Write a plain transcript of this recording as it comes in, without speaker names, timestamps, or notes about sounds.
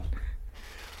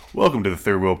Welcome to the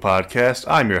Third Wheel Podcast.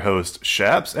 I'm your host,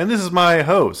 Shaps, and this is my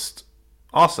host,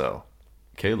 also,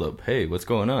 Caleb. Hey, what's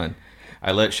going on?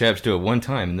 I let Shaps do it one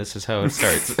time, and this is how it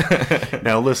starts.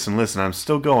 Now listen, I'm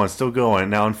still going.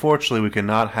 Now, unfortunately, we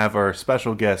cannot have our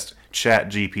special guest,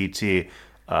 ChatGPT,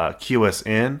 cue us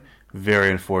in. Very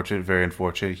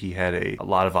unfortunate. He had a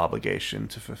lot of obligation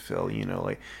to fulfill,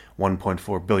 like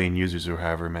 1.4 billion users or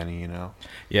however many,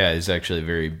 Yeah, he's actually a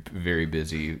very, very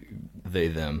busy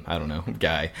them, I don't know,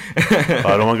 guy. I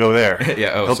don't want to go there.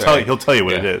 Yeah, he'll tell you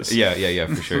what it is. Yeah,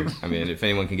 for sure. I mean, if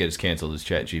anyone can get us canceled, it's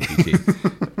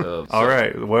ChatGPT. All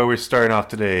right, where are we starting off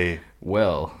today?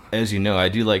 Well, as you know, I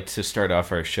do like to start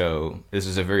off our show. This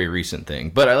is a very recent thing,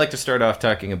 but I like to start off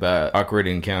talking about awkward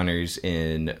encounters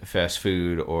in fast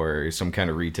food or some kind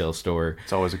of retail store.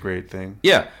 It's always a great thing.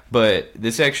 Yeah, but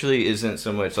this actually isn't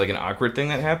so much like an awkward thing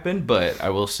that happened, but I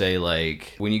will say,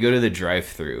 like, when you go to the Drive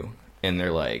Thru and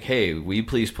they're like, hey, will you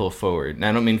please pull forward? And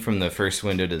I don't mean from the first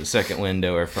window to the second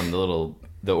window or from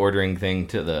the ordering thing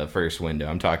to the first window.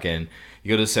 I'm talking, you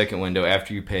go to the second window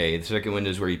after you pay. The second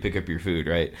window is where you pick up your food,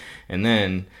 right? And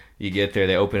then you get there,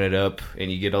 they open it up,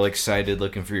 and you get all excited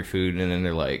looking for your food, and then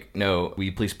they're like, no, will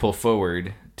you please pull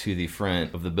forward to the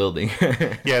front of the building?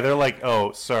 Yeah, they're like,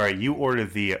 oh, sorry, you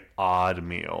ordered the odd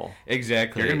meal.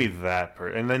 Exactly. You're going to be that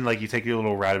person. And then, like, you take your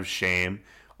little route of shame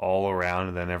all around,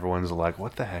 and then everyone's like,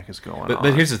 what the heck is going on?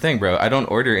 But here's the thing, bro. I don't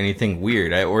order anything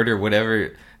weird. I order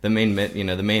whatever the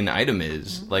main item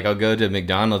is. Like, I'll go to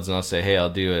McDonald's and I'll say, hey, I'll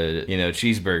do a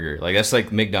cheeseburger. Like, that's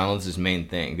like McDonald's' main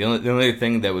thing. The only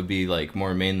thing that would be like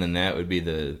more main than that would be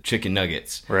the chicken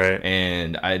nuggets. Right.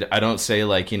 And I don't say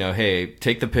like, hey,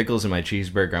 take the pickles in my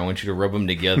cheeseburger. I want you to rub them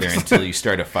together until you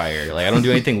start a fire. Like, I don't do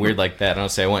anything weird like that. I don't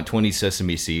say I want 20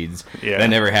 sesame seeds. Yeah.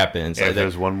 That never happens. Yeah, like, if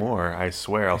there's one more, I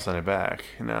swear I'll send it back.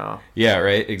 No. Yeah,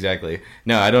 right. Exactly.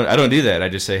 No, I don't do that. I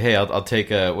just say, hey, I'll take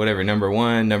whatever, number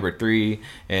 1, number 3.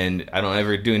 And I don't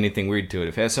ever do anything weird to it.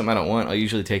 If it has something I don't want, I'll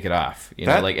usually take it off.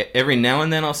 Like every now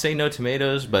and then I'll say no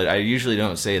tomatoes, but I usually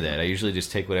don't say that. I usually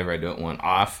just take whatever I don't want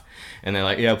off. And they're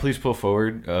like, yeah, please pull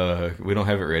forward. We don't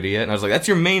have it ready yet. And I was like, that's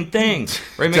your main thing,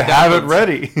 right? To have it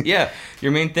ready. Yeah,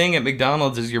 your main thing at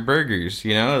McDonald's is your burgers,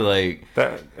 like.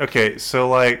 That, okay, so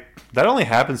like that only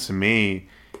happens to me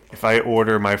if I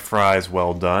order my fries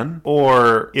well done,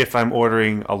 or if I'm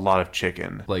ordering a lot of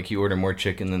chicken. Like you order more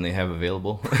chicken than they have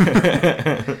available?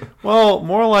 Well,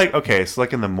 more like, okay, so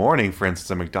like in the morning, for instance,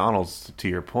 at McDonald's, to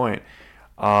your point,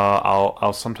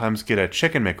 I'll sometimes get a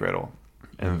chicken McGriddle,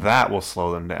 and that will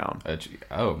slow them down.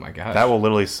 Oh my gosh. That will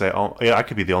literally say, oh, yeah, I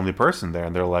could be the only person there,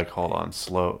 and they're like, hold on,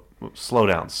 slow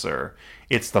down, sir.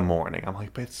 It's the morning. I'm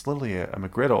like, but it's literally a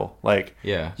McGriddle. Like,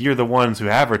 yeah, you're the ones who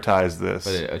advertise this.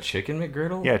 But a chicken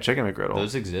McGriddle? Yeah, chicken McGriddle.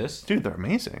 Those exist? Dude, they're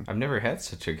amazing. I've never had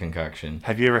such a concoction.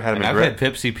 Have you ever had a McGriddle? I've had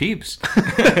Pepsi Peeps.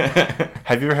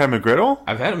 Have you ever had a McGriddle?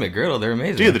 I've had a McGriddle. They're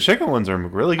amazing. Dude, the chicken ones are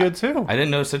really good, too. I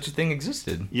didn't know such a thing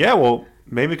existed. Yeah, well,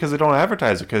 maybe because they don't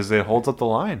advertise it, because it holds up the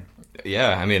line.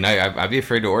 Yeah, I mean, I'd be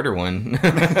afraid to order one.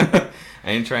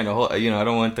 I ain't trying to hold, I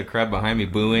don't want the crowd behind me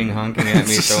booing, honking at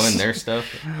me, throwing their stuff,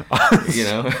 I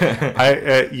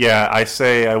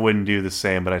say I wouldn't do the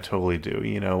same, but I totally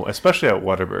do, especially at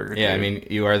Whataburger. Yeah, dude. I mean,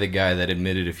 you are the guy that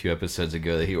admitted a few episodes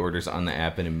ago that he orders on the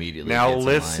app and immediately Now gets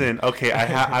listen, okay,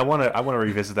 I want to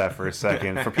revisit that for a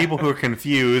second. For people who are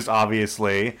confused,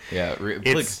 obviously. Yeah,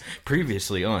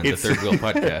 previously on the Third Wheel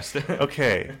Podcast.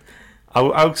 Okay,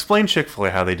 I'll explain Chick-fil-A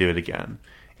how they do it again.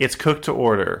 It's cooked to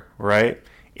order, right?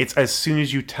 It's as soon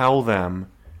as you tell them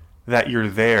that you're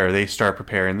there, they start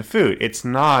preparing the food. It's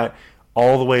not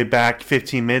all the way back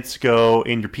 15 minutes ago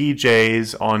in your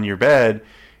PJs on your bed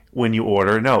when you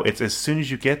order. No, it's as soon as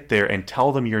you get there and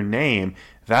tell them your name,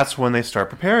 that's when they start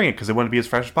preparing it because they want to be as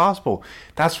fresh as possible.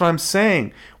 That's what I'm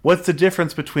saying. What's the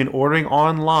difference between ordering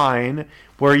online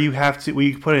where you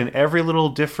put in every little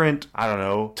different,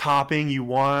 topping you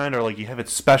want, or like you have it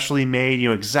specially made,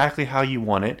 exactly how you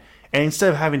want it. And instead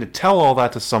of having to tell all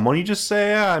that to someone, you just say,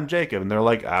 yeah, I'm Jacob. And they're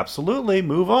like, absolutely,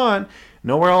 move on.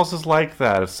 Nowhere else is like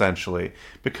that, essentially.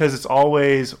 Because it's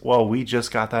always, well, we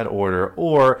just got that order.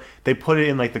 Or they put it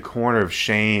in like the corner of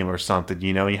shame or something,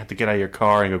 and you have to get out of your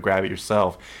car and go grab it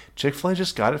yourself. Chick-fil-A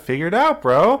just got it figured out,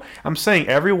 bro. I'm saying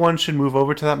everyone should move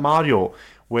over to that module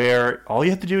where all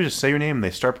you have to do is just say your name and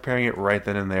they start preparing it right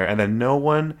then and there. And then no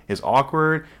one is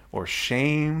awkward or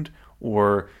shamed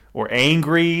or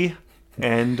angry.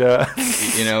 And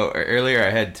earlier I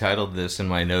had titled this in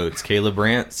my notes Caleb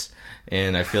Rants,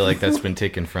 and I feel like that's been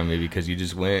taken from me because he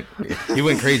went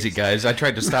crazy, guys. I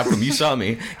tried to stop him. You saw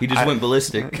me. He just went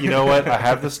ballistic. You know what? I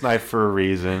have this knife for a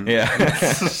reason. Yeah.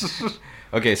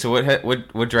 Okay, so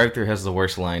what drive-thru has the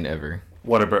worst line ever?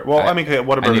 Whataburger. Well, I mean,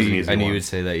 Whataburger is an easy I knew one. you would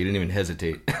say that. You didn't even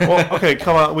hesitate. Well, okay,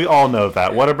 come on. We all know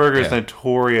that. Whataburger is Yeah.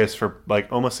 notorious for,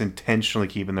 like, almost intentionally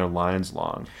keeping their lines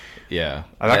long. Yeah.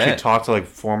 I've actually talked to, like,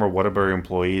 former Whataburger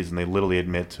employees, and they literally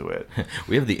admit to it.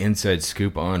 We have the inside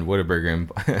scoop on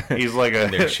Whataburger. He's like a...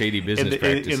 their shady business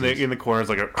practices. In the corner, it's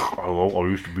like, I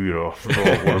used to be a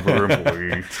Whataburger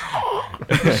employee.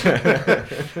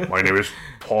 My name is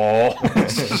Paul.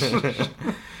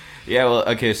 Yeah, well,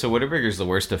 okay, so Whataburger's the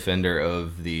worst offender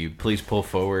of the please pull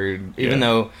forward. Even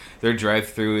though they're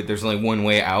drive-through, there's only one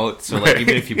way out. So, like,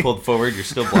 even if you pulled forward, you're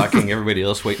still blocking everybody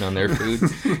else waiting on their food.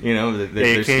 You know,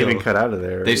 you can't even cut out of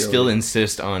there. They still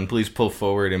insist on please pull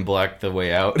forward and block the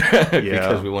way out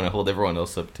because we want to hold everyone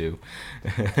else up, too.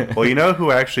 Well, you know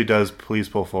who actually does please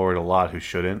pull forward a lot who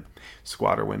shouldn't?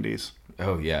 Squatter Wendy's.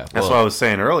 Oh, yeah. That's what I was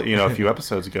saying earlier, a few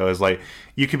episodes ago, is like,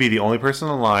 you could be the only person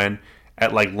in line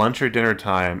at like lunch or dinner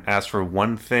time, ask for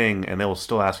one thing, and they will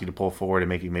still ask you to pull forward and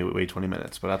make you wait 20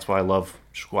 minutes. But that's why I love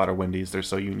Squatter Wendy's. They're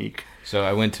so unique. So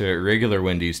I went to regular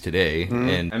Wendy's today,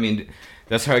 and I mean,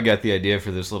 that's how I got the idea for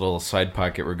this little side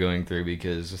pocket we're going through,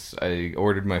 because I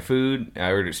ordered my food. I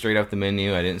ordered it straight off the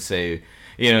menu. I didn't say,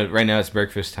 right now it's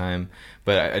breakfast time,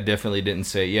 but I definitely didn't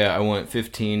say, I want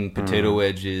 15 potato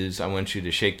wedges. I want you to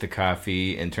shake the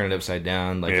coffee and turn it upside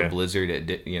down like a blizzard. I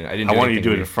didn't. I want you to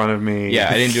do it in front of me. Yeah,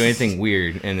 I didn't do anything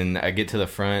weird. And then I get to the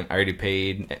front. I already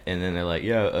paid, and then they're like,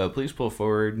 please pull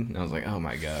forward. And I was like, oh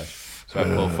my gosh. So I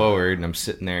pull forward, and I'm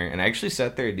sitting there, and I actually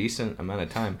sat there a decent amount of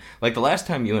time. Like the last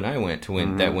time you and I went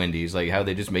to that Wendy's, like how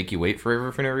they just make you wait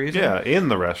forever for no reason. Yeah, in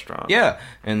the restaurant. Yeah,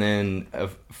 and then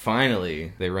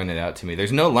finally they run it out to me.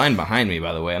 There's no line behind me,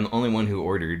 by the way. I'm the only one who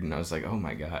ordered, and I was like, oh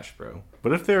my gosh, bro.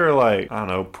 But if they were like, I don't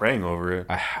know, praying over it.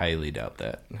 I highly doubt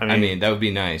that. I mean that would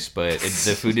be nice, but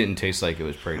the food didn't taste like it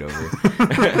was prayed over.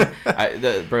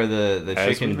 The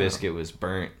chicken biscuit was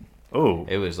burnt. Oh,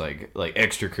 it was like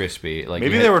extra crispy. Like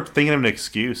maybe they were thinking of an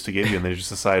excuse to give you, and they just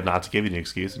decided not to give you an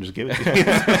excuse and just give it to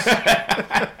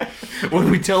you. What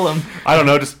did we tell them? I don't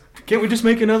know. Just can't we just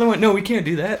make another one? No, we can't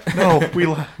do that. No,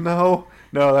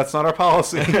 that's not our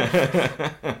policy.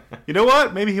 You know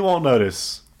what? Maybe he won't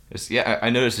notice. Yeah, I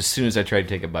noticed as soon as I tried to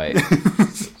take a bite.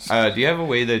 Do you have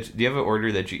an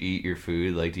order that you eat your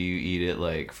food? Like, do you eat it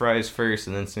like fries first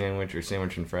and then sandwich, or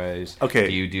sandwich and fries? Okay.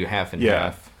 Do you do half and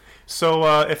half?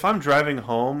 So if I'm driving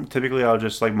home, typically I'll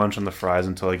just like munch on the fries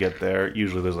until I get there.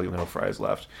 Usually there's like no fries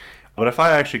left. But if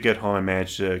I actually get home and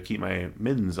manage to keep my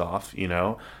mittens off,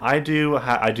 I do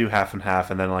half and half,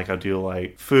 and then like I'll do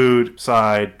like food,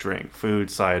 side, drink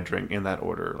in that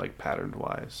order, like patterned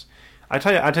wise. I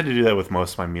tend to do that with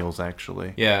most of my meals,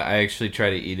 actually. Yeah, I actually try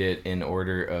to eat it in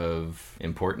order of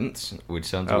importance, which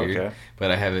sounds weird.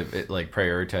 But I have it like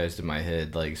prioritized in my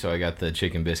head. Like, so I got the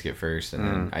chicken biscuit first, and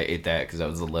then I ate that because that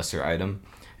was the lesser item.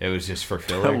 It was just for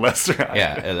filler. Lesser item.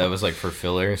 Yeah, that was like for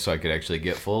filler, so I could actually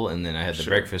get full. And then I had the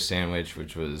breakfast sandwich,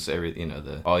 which was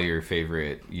all your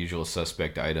favorite usual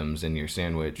suspect items in your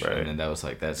sandwich. Right. And then that's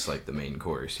like the main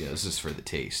course. This is for the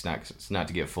taste, not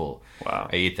to get full.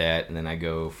 Wow. I eat that, and then I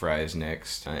go fries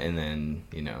next, and then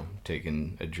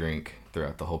taking a drink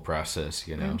throughout the whole process.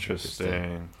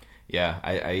 Interesting.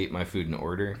 I eat my food in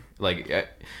order.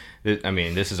 I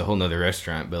mean, this is a whole nother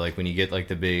restaurant, but like when you get like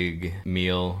the big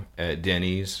meal at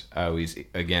Denny's, I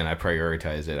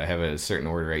prioritize it. I have a certain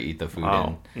order I eat the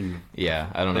food in.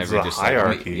 Yeah, I don't ever just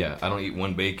hierarchy. I don't eat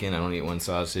one bacon, I don't eat one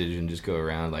sausage and just go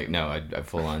around. Like, no, I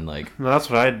full on like. No,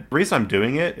 that's what the reason I'm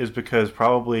doing it is because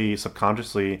probably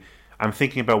subconsciously I'm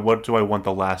thinking about what do I want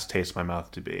the last taste of my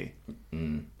mouth to be.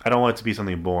 I don't want it to be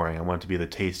something boring. I want it to be the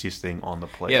tastiest thing on the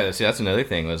plate. Yeah, see, that's another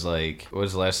thing. Was like, what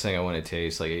was the last thing I want to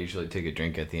taste? Like, I usually take a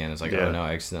drink at the end. It's like, oh no,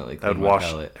 I accidentally cleaned my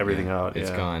palate. Everything out. It's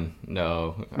gone.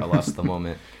 No, I lost the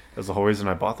moment. That's the whole reason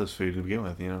I bought this food to begin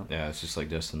with, Yeah, it's just like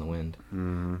dust in the wind.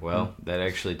 Mm-hmm. Well, that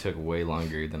actually took way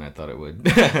longer than I thought it would.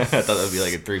 I thought that would be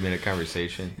like a 3-minute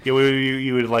conversation. Yeah,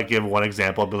 you would like give one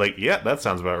example. I'd be like, yeah, that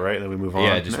sounds about right. And then we move on.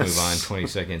 Yeah, just move on 20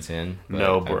 seconds in.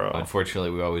 No, bro. Unfortunately,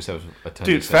 we always have a ton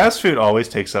Dude, fast food always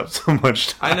takes up so much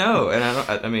time. I know, and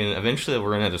I mean, eventually we'll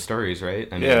run out of stories, right?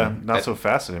 I mean, not so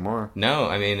fast anymore. No,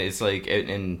 I mean, it's like,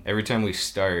 and every time we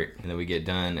start, and then we get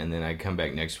done, and then I come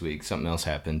back next week, something else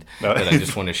happened that I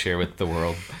just want to share with the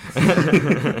world.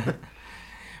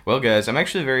 Well, guys, I'm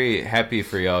actually very happy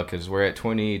for y'all because we're at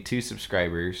 22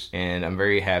 subscribers, and I'm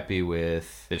very happy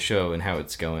with the show and how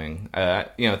it's going.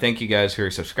 Thank you guys who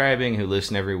are subscribing, who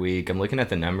listen every week. I'm looking at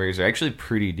the numbers; they're actually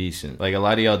pretty decent. Like a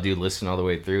lot of y'all do listen all the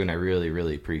way through, and I really,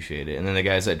 really appreciate it. And then the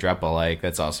guys that drop a like,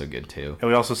 that's also good too. And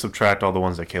we also subtract all the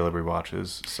ones that Caleb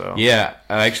rewatches. So yeah,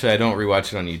 actually, I don't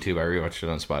rewatch it on YouTube. I rewatch it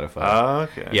on Spotify. Oh,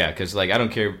 okay. Yeah, because I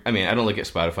don't care. I mean, I don't look at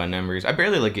Spotify numbers. I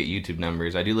barely look at YouTube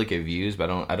numbers. I do look at views,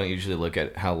 but I don't usually look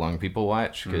at how long people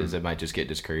watch because it might just get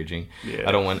discouraging. Yeah.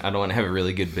 I don't want to have a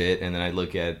really good bit and then I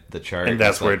look at the chart and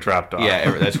that's where it dropped off.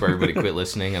 Yeah, that's where everybody quit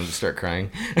listening. I'm gonna start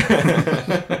crying.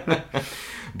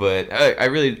 But I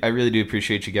really do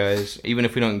appreciate you guys. Even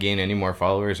if we don't gain any more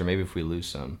followers, or maybe if we lose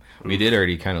some. We did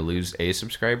already kind of lose a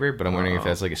subscriber, but I'm wondering if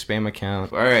that's like a spam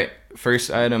account. All right,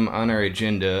 first item on our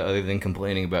agenda, other than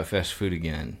complaining about fast food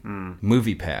again,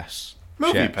 Movie Pass.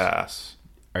 Movie Pass.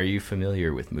 Are you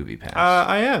familiar with Movie Pass?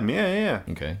 I am, yeah.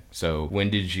 Okay, so when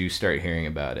did you start hearing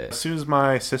about it? As soon as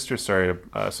my sister started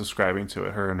subscribing to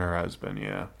it, her and her husband,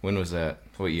 yeah. When was that?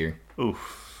 What year?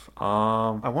 Oof.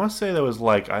 I want to say that was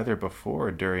like either before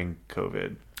or during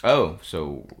COVID. Oh,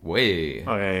 so way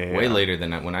yeah. later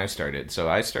than when I started. So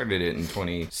I started it in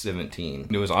 2017.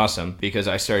 It was awesome because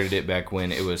I started it back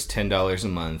when it was $10 a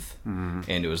month and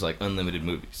it was like unlimited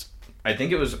movies. I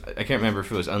think it was, I can't remember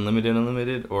if it was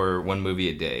unlimited or one movie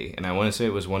a day. And I want to say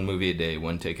it was one movie a day,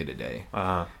 one ticket a day.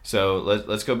 So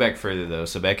let's go back further though.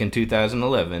 So back in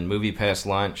 2011, Movie Pass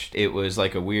launched. It was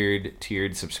like a weird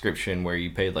tiered subscription where you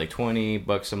paid like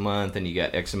 $20 a month and you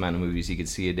got X amount of movies you could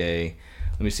see a day.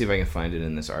 Let me see if I can find it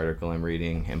in this article I'm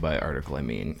reading. And by article, I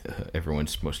mean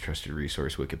everyone's most trusted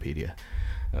resource, Wikipedia.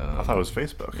 I thought it was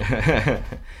Facebook.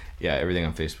 Yeah, everything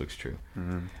on Facebook's true.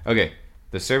 Okay.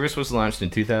 The service was launched in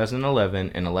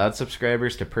 2011 and allowed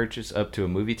subscribers to purchase up to a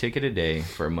movie ticket a day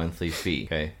for a monthly fee.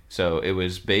 Okay, so it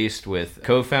was based with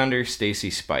co-founder Stacy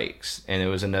Spikes, and it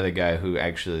was another guy who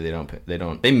actually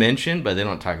they mention, but they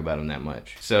don't talk about him that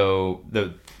much. So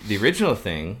the original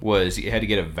thing was you had to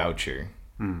get a voucher.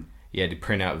 You had to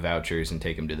print out vouchers and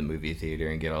take them to the movie theater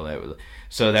and get all that.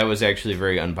 So that was actually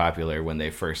very unpopular when they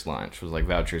first launched. It was like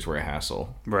vouchers were a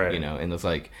hassle. Right. And it's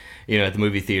like, at the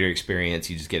movie theater experience,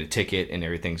 you just get a ticket and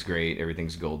everything's great,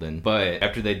 everything's golden. But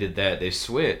after they did that, they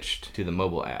switched to the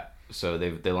mobile app. So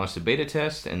they launched a beta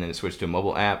test and then it switched to a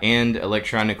mobile app and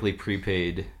electronically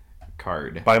prepaid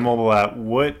card. By mobile app,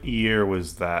 what year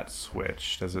was that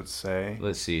switch? Does it say?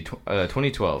 Let's see,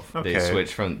 2012. Okay. They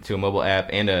switched to a mobile app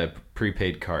and a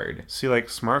prepaid card. See, like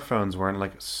smartphones weren't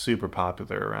like super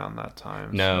popular around that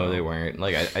time. No, they weren't.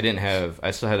 Like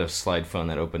I still had a slide phone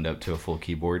that opened up to a full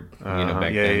keyboard. Back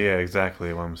then. Yeah,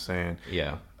 exactly what I'm saying.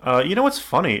 Yeah. You know what's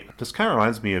funny? This kind of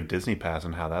reminds me of Disney Pass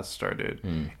and how that started.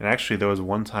 And actually, there was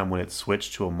one time when it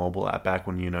switched to a mobile app back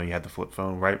when, you had the flip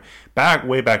phone, right?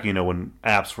 Way back, when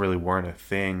apps really weren't a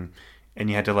thing. And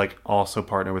you had to, like, also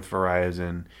partner with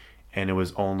Verizon. And it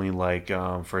was only, like,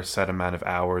 for a set amount of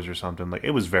hours or something. Like, it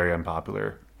was very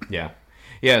unpopular. Yeah.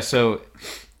 Yeah, so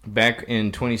back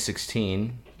in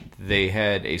 2016, they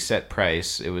had a set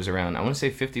price. It was around, I want to say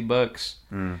 $50.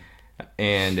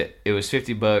 And it was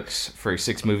 $50 for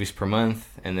 6 movies per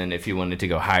month, and then if you wanted to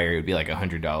go higher, it would be like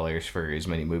 $100 for as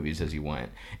many movies as you want,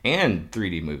 and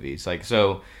 3D movies. Like,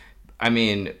 so, I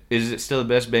mean, is it still the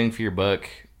best bang for your buck?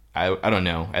 I don't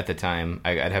know. At the time,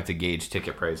 I'd have to gauge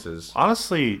ticket prices.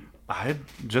 Honestly,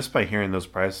 just by hearing those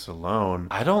prices alone,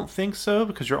 I don't think so,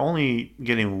 because you're only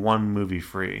getting one movie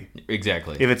free.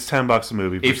 Exactly. If it's $10 a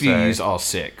movie per if you use all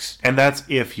 6. And that's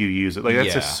if you use it. Like,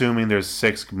 that's assuming there's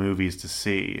 6 movies to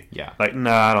see. Yeah. Like,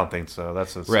 no, I don't think so.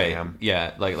 That's a scam. Right.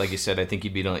 Yeah. Like you said, I think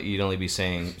you'd only be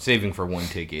saving for one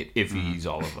ticket if you use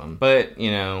all of them. But,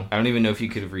 I don't even know if you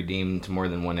could have redeemed more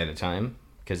than one at a time.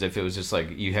 Because if it was just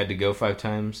like you had to go 5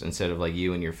 times instead of like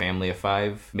you and your family of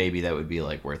 5, maybe that would be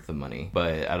like worth the money.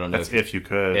 But I don't know. That's if you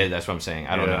could. Yeah, that's what I'm saying.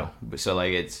 I don't know. But so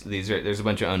like there's a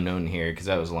bunch of unknown here because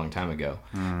that was a long time ago.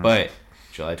 But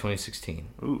July 2016.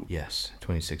 Ooh. Yes,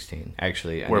 2016.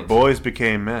 Actually, where boys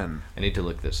became men. I need to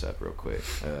look this up real quick.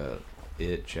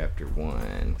 It Chapter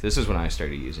 1. This is when I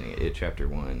started using it. It Chapter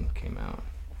 1 came out.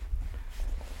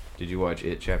 Did you watch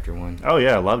It Chapter 1? Oh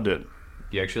yeah, I loved it.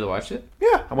 You actually watched it?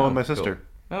 Yeah, I went with my sister. Cool.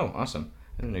 Oh, awesome.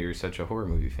 I didn't know you were such a horror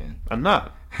movie fan. I'm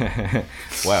not.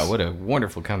 Wow, what a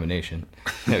wonderful combination.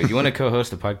 No, you want to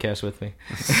co-host a podcast with me?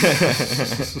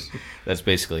 That's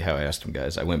basically how I asked him,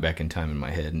 guys. I went back in time in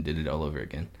my head and did it all over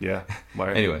again. Yeah.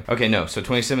 Why? Anyway, okay, no. So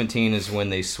 2017 is when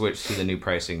they switched to the new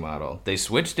pricing model. They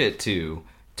switched it to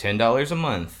 $10 a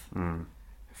month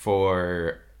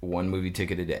for one movie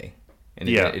ticket a day. And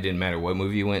it didn't matter what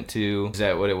movie you went to. Is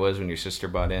that what it was when your sister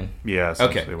bought in? Yeah,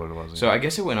 essentially what it was. So I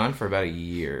guess it went on for about a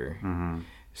year.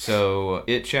 So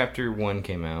It Chapter 1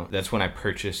 came out. That's when I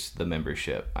purchased the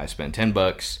membership. I spent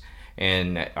 $10,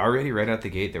 and already right out the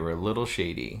gate, they were a little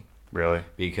shady. Really?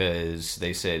 Because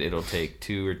they said it'll take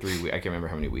 2 or 3 weeks. I can't remember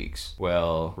how many weeks.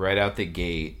 Well, right out the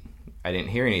gate, I didn't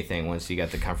hear anything once you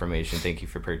got the confirmation, thank you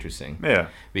for purchasing. Yeah.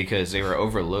 Because they were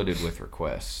overloaded with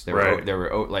requests. They right.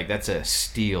 were like, that's a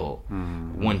steal.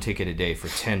 Mm-hmm. 1 ticket a day for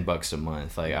 $10 a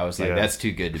month. Like, I was like, that's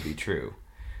too good to be true.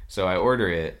 So I order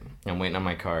it. I'm waiting on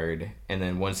my card. And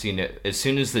then as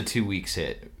soon as the 2 weeks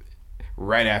hit,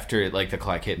 right after like the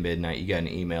clock hit midnight, you got an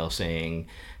email saying,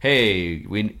 hey,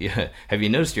 have you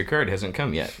noticed your card hasn't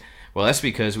come yet? Well, that's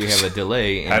because we have a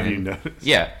delay. Have you noticed?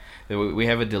 Yeah. We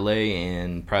have a delay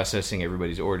in processing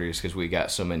everybody's orders because we got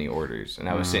so many orders. And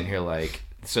I was sitting here like,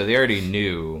 so they already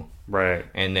knew. Right.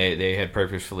 And they had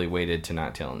purposefully waited to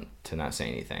not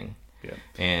say anything. Yeah.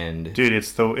 And dude,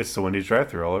 it's the Wendy's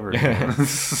drive-thru all over again.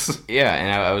 Yeah,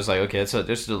 and I was like, okay, it's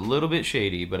just a little bit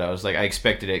shady, but I was like, I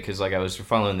expected it because like I was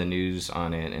following the news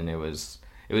on it, and it was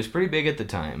pretty big at the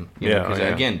time. Because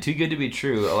again, too good to be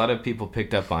true. A lot of people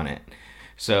picked up on it.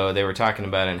 So they were talking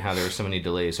about it and how there were so many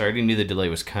delays. So I already knew the delay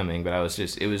was coming, but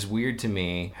it was weird to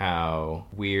me how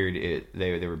weird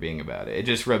they were being about it. It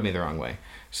just rubbed me the wrong way.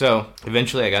 So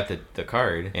eventually I got the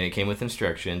card, and it came with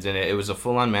instructions, and it was a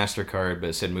full-on MasterCard, but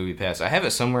it said Movie Pass. I have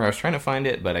it somewhere. I was trying to find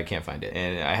it, but I can't find it.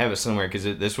 And I have it somewhere because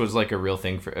this was like a real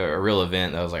thing, for a real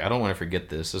event. I was like, I don't want to forget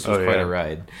this. This was quite a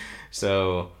ride.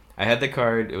 So I had the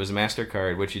card. It was a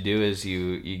MasterCard. What you do is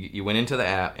you went into the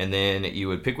app, and then you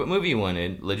would pick what movie you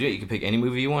wanted. Legit, you could pick any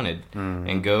movie you wanted,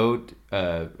 and go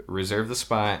reserve the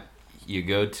spot. You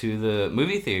go to the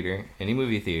movie theater, any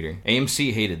movie theater.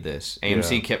 AMC hated this.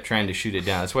 AMC kept trying to shoot it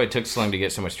down. That's why it took so long to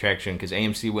get so much traction, because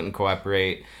AMC wouldn't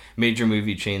cooperate. Major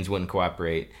movie chains wouldn't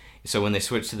cooperate. So when they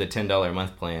switched to the $10 a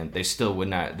month plan, they still would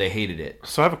not. They hated it.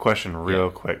 So I have a question real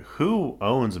quick. Who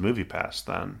owns Movie Pass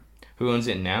then? Who owns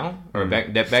it now? Or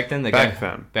back then? Back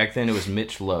then it was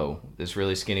Mitch Lowe, this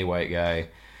really skinny white guy.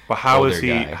 Well, how is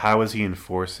he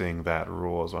enforcing that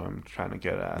rule is what I'm trying to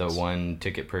get at. The 1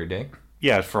 ticket per day?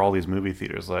 Yeah, for all these movie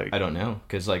theaters, like I don't know,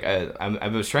 because like I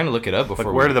was trying to look it up before.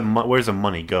 Like where's the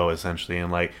money go essentially,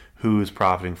 and like who's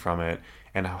profiting from it,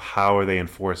 and how are they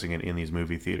enforcing it in these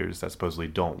movie theaters that supposedly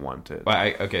don't want it?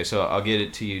 Okay, so I'll get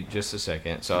it to you just a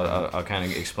second. So I'll kind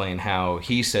of explain how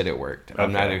he said it worked.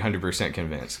 I'm not 100%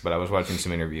 convinced, but I was watching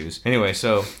some interviews. Anyway,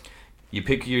 so you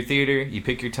pick your theater, you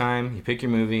pick your time, you pick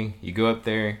your movie, you go up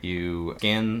there, you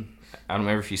scan. I don't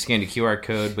remember if you scanned a QR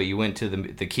code, but you went to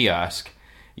the kiosk.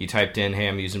 You typed in, hey,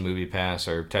 I'm using Movie Pass,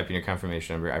 or type in your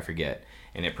confirmation number, I forget.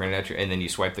 And it printed out and then you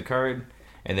swipe the card,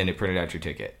 and then it printed out your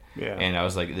ticket. Yeah. And I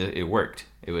was like, it worked.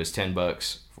 It was $10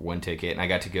 for 1 ticket, and I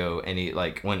got to go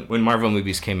when Marvel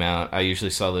movies came out, I usually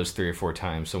saw those 3 or 4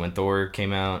 times. So when Thor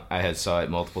came out, I saw it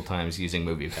multiple times using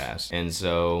Movie Pass. And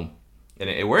so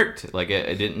it worked. Like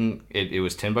it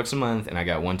was $10 a month, and I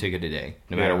got 1 ticket a day,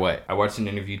 no matter what. I watched an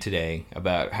interview today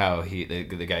about how the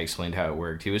guy explained how it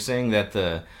worked. He was saying that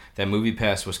that Movie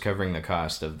Pass was covering the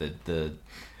cost of the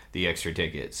extra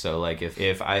tickets. So like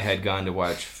if I had gone to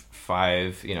watch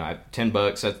 5,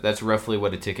 $10, that's roughly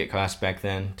what a ticket cost back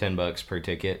then, $10 per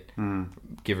ticket,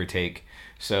 give or take.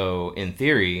 So in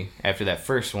theory, after that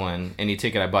first one, any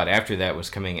ticket I bought after that was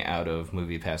coming out of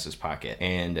Movie Pass's pocket.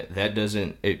 And that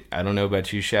I don't know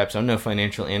about you, Shaps. I'm no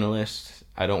financial analyst.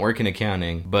 I don't work in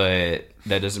accounting, but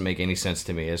that doesn't make any sense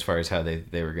to me as far as how they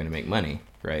were going to make money,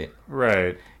 right?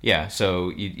 Right. Yeah. So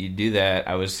you do that.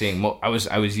 I was seeing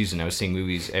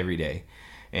movies every day,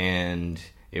 and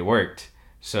it worked.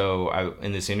 So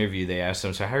in this interview, they asked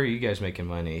him, so how are you guys making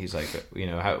money? He's like,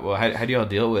 how do y'all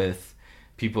deal with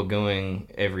people going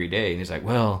every day? And he's like,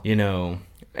 well,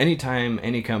 anytime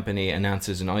any company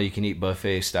announces an all-you-can-eat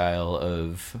buffet style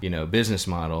of, business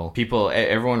model,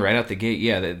 everyone right out the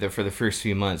gate, they're for the first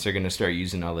few months, they're going to start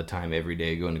using all the time every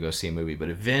day going to go see a movie. But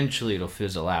eventually it'll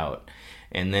fizzle out.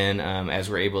 And then as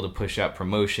we're able to push out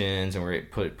promotions, and we're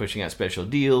pushing out special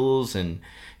deals, and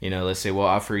let's say we'll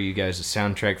offer you guys a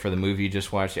soundtrack for the movie you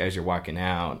just watched as you're walking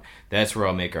out, that's where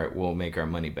we'll make our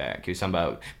money back. He was talking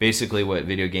about basically what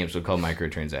video games would call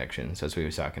microtransactions. That's what he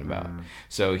was talking about.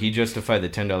 So he justified the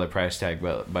 $10 price tag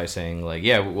by saying like,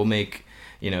 yeah, we'll make,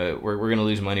 we're going to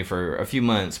lose money for a few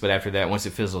months, but after that, once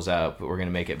it fizzles out, we're going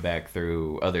to make it back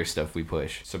through other stuff we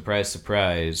push. Surprise,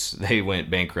 surprise, they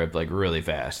went bankrupt like really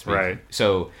fast. Right.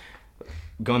 So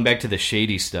going back to the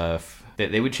shady stuff,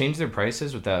 they would change their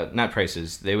prices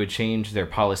they would change their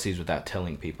policies without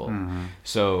telling people.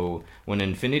 So when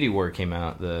Infinity War came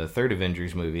out, the third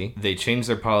Avengers movie, they changed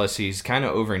their policies kind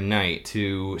of overnight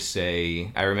to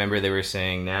say, I remember they were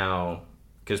saying now,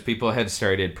 because people had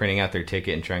started printing out their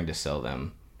ticket and trying to sell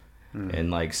them.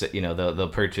 and like so, they'll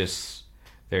purchase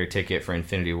their ticket for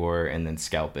Infinity War and then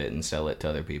scalp it and sell it to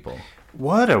other people.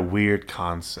 What a weird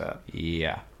concept.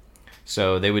 Yeah.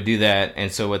 So they would do that,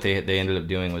 and so what they ended up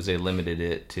doing was they limited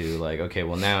it to like, okay,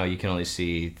 well now you can only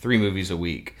see 3 movies a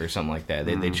week or something like that.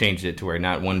 They changed it to where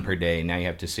not 1 per day. Now you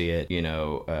have to see it,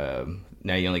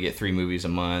 now you only get 3 movies a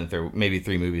month or maybe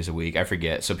 3 movies a week. I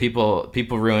forget. So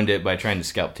people ruined it by trying to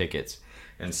scalp tickets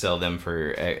and sell them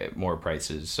for more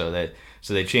prices. So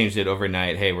they changed it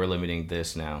overnight. Hey, we're limiting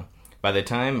this now. By the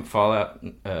time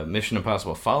Mission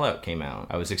Impossible Fallout came out,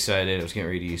 I was excited. I was getting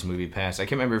ready to use MoviePass. I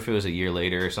can't remember if it was a year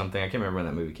later or something. I can't remember when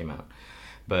that movie came out.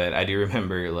 But I do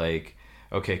remember, like,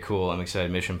 okay, cool, I'm excited.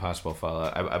 Mission Impossible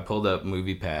Fallout. I pulled up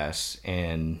MoviePass,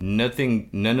 and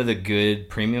none of the good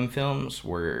premium films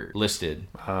were listed.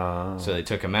 So they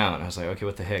took them out, and I was like, okay,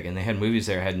 what the heck? And they had movies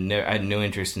there I had no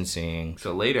interest in seeing.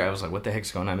 So later I was like, what the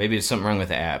heck's going on? Maybe it's something wrong with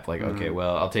the app. Like, okay,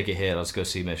 well, I'll take a hit. Let's go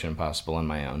see Mission Impossible on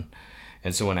my own.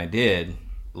 And so when I did,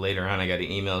 later on I got an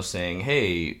email saying,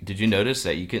 hey, did you notice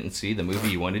that you couldn't see the movie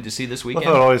you wanted to see this weekend?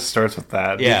 Well, it always starts with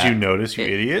that. Yeah. Did you notice, you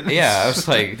idiot? Yeah, I was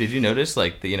like, did you notice,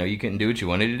 like, you couldn't do what you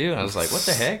wanted to do? And I was like, what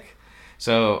the heck?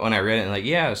 So when I read it, and like,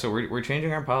 yeah, so we're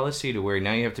changing our policy to where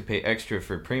now you have to pay extra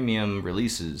for premium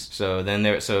releases. So then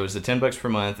it was the $10 per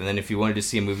month, and then if you wanted to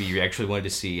see a movie you actually wanted to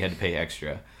see, you had to pay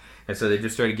extra. And so they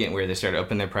just started getting weird. They started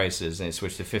upping their prices, and they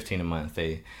switched to $15 a month.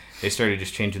 They started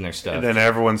just changing their stuff. And then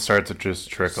everyone starts to just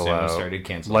trickle out. Started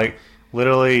canceling. Like,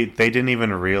 literally, they didn't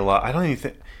even realize. I don't even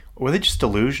think. Were they just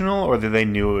delusional, or did they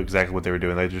knew exactly what they were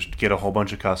doing? They just get a whole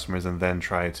bunch of customers and then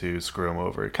try to screw them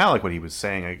over. Kind of like what he was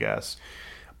saying, I guess.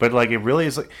 But like, it really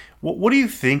is like, what do you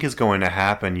think is going to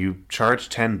happen? You charge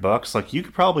 $10, like you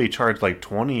could probably charge like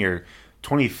 20 or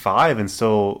 25 and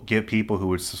still get people who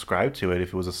would subscribe to it if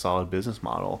it was a solid business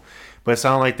model. But it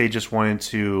sounded like they just wanted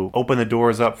to open the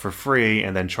doors up for free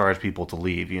and then charge people to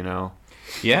leave,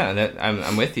 Yeah,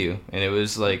 I'm with you. And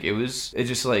it's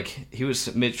just like, he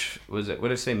was Mitch, what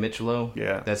did I say, Mitch Lowe?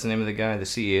 Yeah. That's the name of the guy, the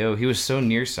CEO. He was so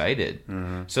nearsighted.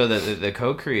 Mm-hmm. So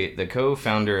the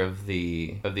co-founder of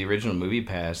the original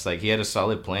MoviePass, like, he had a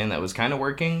solid plan that was kind of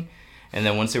working. And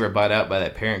then once they were bought out by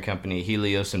that parent company,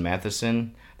 Helios and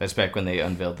Matheson, that's back when they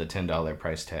unveiled the $10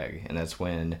 price tag. And that's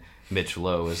when Mitch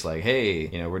Lowe was like, hey,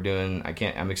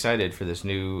 I'm excited for this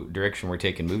new direction we're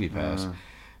taking MoviePass.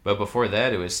 But before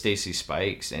that, it was Stacy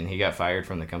Spikes, and he got fired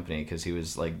from the company because he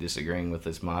was like disagreeing with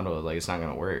this model. Like, it's not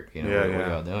going to work. What are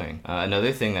y'all doing?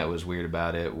 Another thing that was weird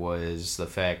about it was the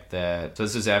fact that, so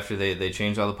this is after they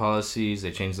changed all the policies,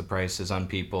 they changed the prices on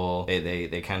people.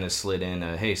 They kind of slid in,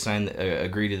 hey,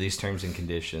 agree to these terms and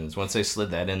conditions. Once they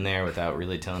slid that in there without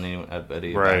really telling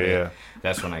anybody about it,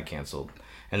 that's when I canceled.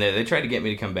 And they tried to get me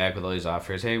to come back with all these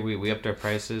offers. Hey, we upped our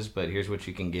prices, but here's what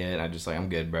you can get. And I'm just like, I'm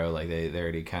good, bro. Like, they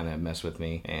already kind of messed with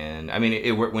me. And I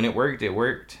mean, when it worked, it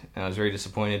worked. And I was very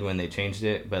disappointed when they changed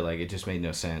it, but like, it just made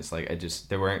no sense. Like,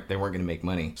 they weren't going to make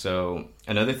money. So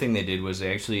another thing they did was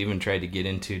they actually even tried to get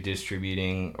into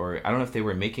distributing, or I don't know if they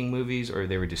were making movies or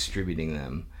they were distributing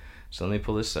them. So let me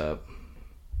pull this up.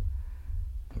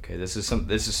 Okay, this is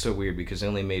so weird because they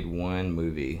only made one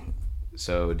movie.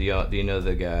 So do you know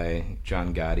the guy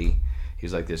John Gotti?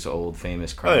 He's like this old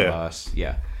famous crime boss.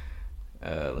 Yeah.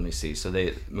 Let me see. So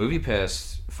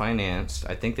MoviePass financed.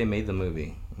 I think they made the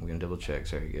movie. I'm gonna double check.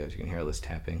 Sorry guys, you can hear all this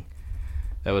tapping.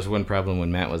 That was one problem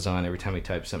when Matt was on. Every time he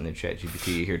typed something in ChatGPT,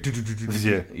 you hear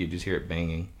you just hear it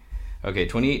banging. Okay,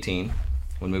 2018,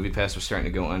 when MoviePass was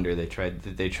starting to go under, they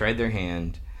tried their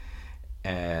hand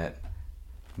at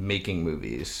making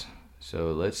movies.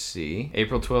 So let's see.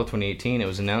 April 12, 2018, it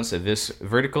was announced that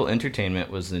Vertical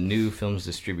Entertainment was the new film's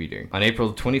distributor. On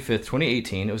April 25th,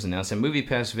 2018, it was announced that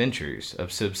MoviePass Ventures, a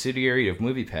subsidiary of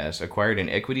MoviePass, acquired an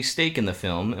equity stake in the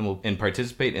film and will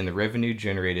participate in the revenue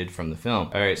generated from the film.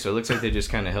 All right, so it looks like they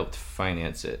just kind of helped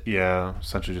finance it. Yeah,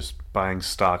 essentially just buying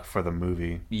stock for the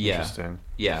movie. Yeah. Interesting.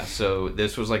 Yeah, so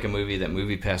this was like a movie that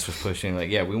MoviePass was pushing.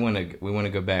 Like, yeah, we want to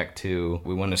go back to,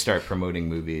 we want to start promoting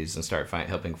movies and start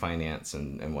helping finance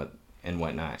and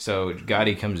whatnot. So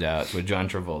Gotti comes out with John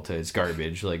Travolta. It's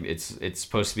garbage. Like, it's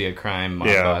supposed to be a crime mob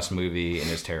boss movie, and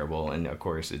it's terrible. And of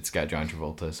course, it's got John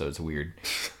Travolta, so it's weird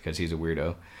because he's a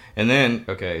weirdo. And then,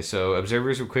 so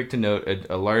observers were quick to note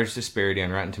a large disparity on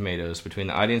Rotten Tomatoes between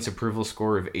the audience approval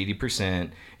score of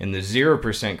 80% and the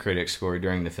 0% critic score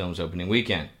during the film's opening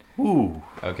weekend. Ooh.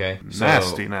 Okay. So,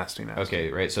 nasty. Okay,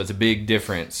 right. So it's a big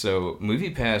difference. So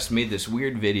MoviePass made this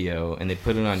weird video, and they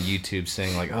put it on YouTube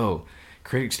saying like, oh,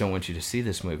 critics don't want you to see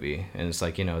this movie. And it's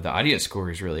like, the audience score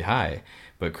is really high,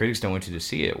 but critics don't want you to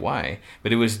see it. Why?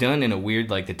 But it was done in a weird,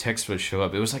 like the text would show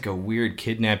up. It was like a weird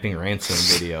kidnapping ransom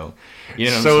video. You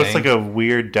know what so I'm it's saying? like a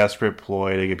weird, desperate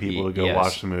ploy to get people to go Yes.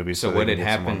 watch the movie. So they what can had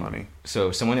get some more happened? money.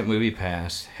 So someone at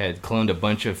MoviePass had cloned a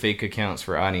bunch of fake accounts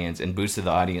for audience and boosted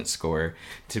the audience score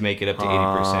to make it up to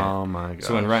 80%. Oh my god!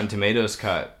 So when Rotten Tomatoes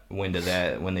caught wind of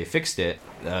that, when they fixed it,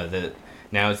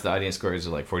 now it's the audience scores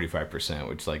are like 45%,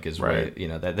 which like is right.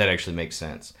 That actually makes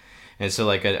sense. And so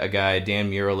like a guy, Dan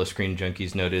Murrell of Screen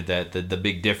Junkies, noted that the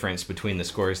big difference between the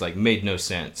scores like made no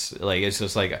sense. Like it's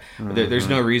just like there's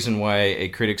no reason why a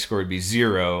critic score would be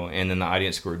 0 and then the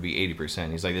audience score would be 80%.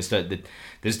 He's like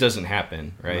this doesn't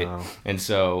happen, right? No. And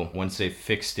so once they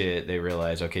fixed it, they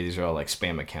realized, okay, these are all like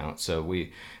spam accounts. So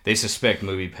they suspect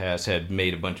MoviePass had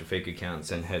made a bunch of fake accounts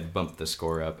and had bumped the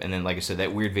score up. And then, like I said,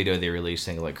 that weird video they released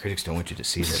saying like critics don't want you to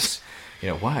see this.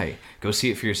 Why? Go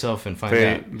see it for yourself and find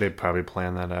out. They probably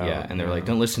planned that out. Yeah, and they're like,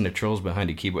 don't listen to trolls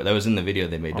behind a keyboard. That was in the video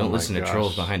they made. Don't listen to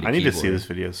trolls behind a keyboard. I need to see this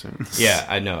video soon. Yeah,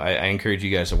 I know. I encourage you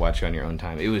guys to watch it on your own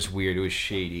time. It was weird. It was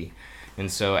shady.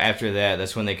 And so after that,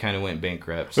 that's when they kind of went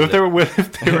bankrupt. So if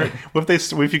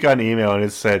you got an email and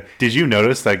it said, "Did you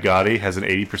notice that Gotti has an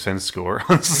 80% score?"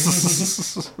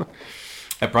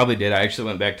 I probably did. I actually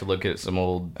went back to look at some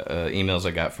old emails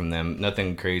I got from them.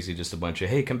 Nothing crazy, just a bunch of,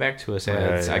 hey, come back to us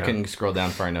ads. Yeah. I couldn't scroll down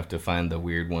far enough to find the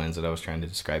weird ones that I was trying to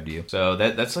describe to you. So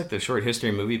that's like the short history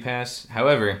of MoviePass.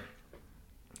 However,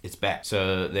 it's back.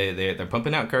 So they're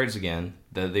pumping out cards again.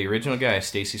 The original guy,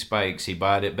 Stacy Spikes, he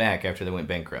bought it back after they went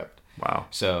bankrupt. Wow.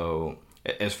 So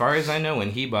as far as I know,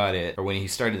 when he bought it, or when he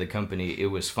started the company, it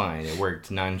was fine. It worked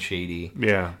non-shady.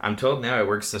 Yeah. I'm told now it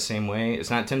works the same way.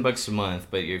 It's not $10 a month,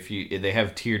 but they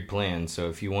have tiered plans. So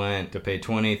if you want to pay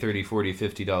 $20, $30, $40,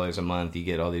 $50 a month, you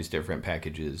get all these different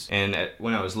packages. And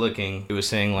when I was looking, it was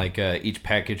saying like each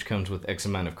package comes with X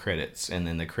amount of credits, and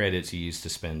then the credits you use to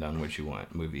spend on what you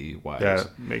want, movie-wise.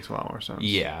 That makes a lot more sense.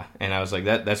 Yeah, and I was like,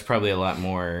 that's probably a lot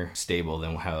more stable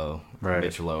than how right.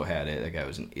 Mitch Lowe had it. That guy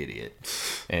was an idiot.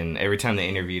 And every time they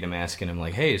interviewed him, asking him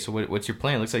like, hey, so what's your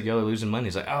plan? Looks like y'all are losing money.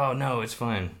 He's like, oh no, it's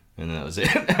fine. And that was it.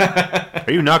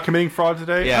 Are you not committing fraud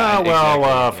today? Yeah,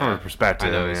 exactly. From a perspective.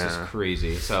 I know, it's just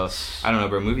crazy. So, I don't know,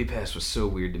 bro. MoviePass was so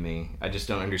weird to me. I just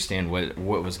don't understand what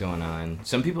was going on.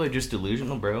 Some people are just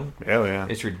delusional, bro. Hell yeah.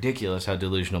 It's ridiculous how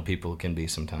delusional people can be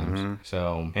sometimes. Mm-hmm.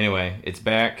 So, anyway, it's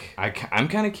back. I'm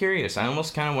kind of curious. I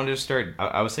almost kind of wanted to start...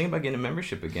 I was thinking about getting a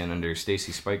membership again under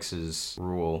Stacy Spikes'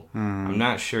 rule. I'm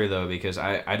not sure, though, because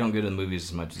I don't go to the movies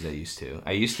as much as I used to.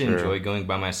 I used to enjoy going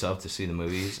by myself to see the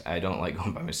movies. I don't like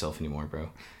going by myself anymore, bro.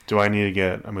 Do I need to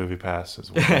get a movie pass as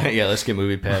well? Yeah, let's get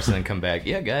movie pass and then come back.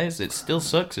 Yeah, guys, it still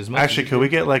sucks as much. Actually, could we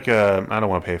get like a? I don't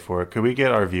want to pay for it. Could we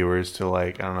get our viewers to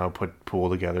like, I don't know, pool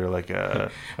together like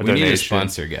a we donation? Need a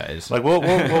sponsor, guys. Like we'll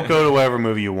go to whatever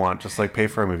movie you want. Just like pay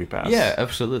for a movie pass. Yeah,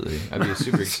 absolutely. I'd be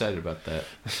super excited about that.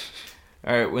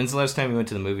 All right, when's the last time you went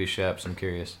to the movie shops? I'm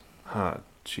curious.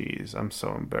 Jeez, I'm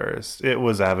so embarrassed. It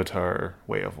was Avatar: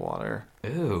 Way of Water.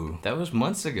 Ooh, that was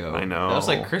months ago. I know. That was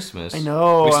like Christmas. I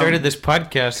know. We started this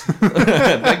podcast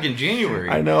back in January.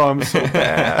 I know. I'm so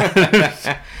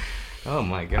bad. Oh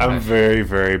my god. I'm very,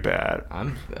 very bad.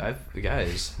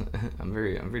 Guys, I'm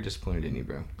very disappointed in you,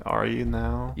 bro. Are you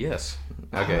now? Yes.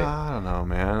 Okay. I don't know,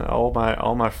 man.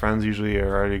 All my friends usually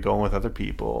are already going with other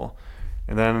people.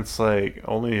 And then it's like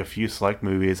only a few select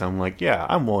movies. I'm like, yeah,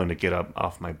 I'm willing to get up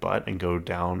off my butt and go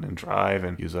down and drive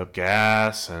and use up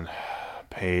gas and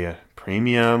pay a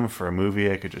premium for a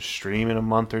movie I could just stream in a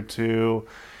month or two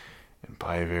and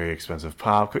buy a very expensive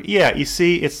popcorn. Yeah, you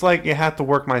see, it's like you have to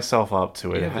work myself up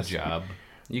to it. You have a job.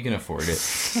 You can afford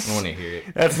it. I want to hear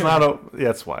it.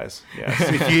 That's wise. Yes.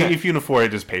 If you can afford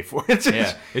it, just pay for it.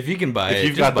 Yeah. If you can buy it, if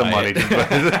you've got the money,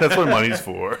 that's what money's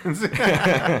for.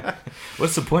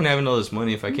 What's the point of having all this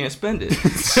money if I can't spend it?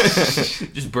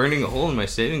 Just burning a hole in my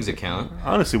savings account.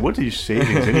 Honestly, what are your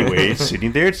savings anyway? It's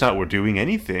sitting there. It's not worth doing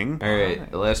anything. All right.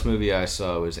 The last movie I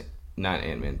saw was not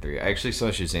Ant-Man 3. I actually saw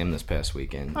Shazam this past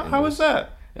weekend. How was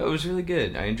that? It was really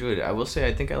good. I enjoyed it. I will say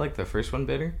I think I liked the first one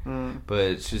better.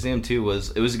 But Shazam 2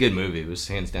 was a good movie. It was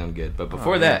hands down good. But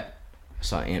before that, I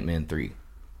saw Ant-Man 3.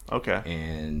 Okay.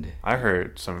 And I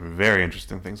heard some very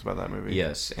interesting things about that movie.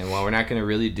 Yes. And while we're not going to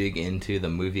really dig into the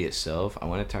movie itself, I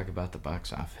want to talk about the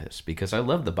box office because I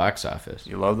love the box office.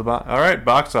 You love the box? All right,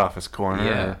 box office corner.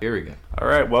 Yeah, here we go. All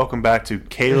right, welcome back to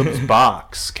Caleb's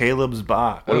Box. Caleb's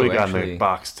Box. What do we got in the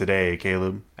box today,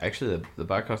 Caleb? Actually, the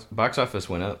box office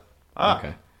went up.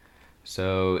 Okay.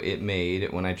 So it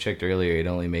made, when I checked earlier, it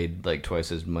only made like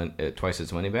twice its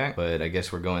money back. But I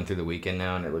guess we're going through the weekend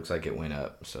now, and it looks like it went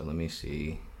up. So let me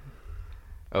see.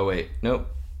 Oh wait, nope.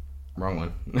 Wrong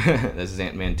one. This is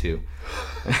Ant-Man 2.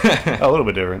 A little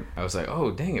bit different. I was like,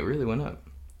 oh, dang, it really went up.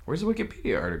 Where's the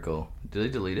Wikipedia article? Did they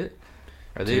delete it?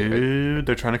 Dude,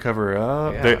 they're trying to cover it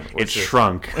up. Yeah, It's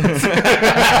shrunk.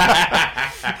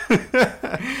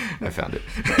 I found it.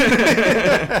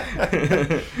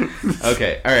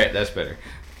 Okay, all right, that's better.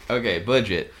 Okay,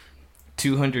 budget,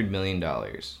 $200 million.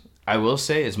 I will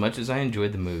say, as much as I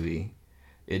enjoyed the movie,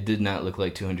 it did not look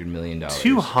like $200 million.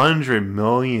 $200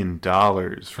 million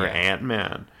for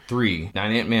Ant-Man. 3,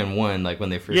 not Ant-Man 1, like when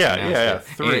they first announced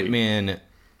it. 3. Ant-Man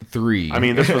 3. I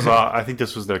mean, this was I think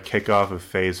this was their kickoff of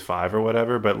Phase 5 or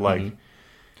whatever, but like,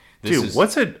 dude,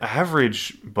 what's an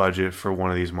average budget for one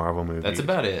of these Marvel movies? That's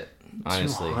about it,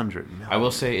 honestly. $200 million. I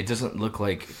will say, it doesn't look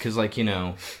like, because like, you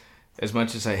know, as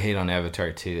much as I hate on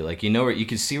Avatar 2, like, you know, where you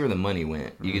can see where the money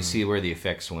went. You can see where the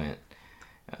effects went.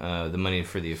 The money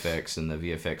for the effects and the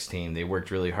VFX team, they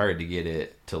worked really hard to get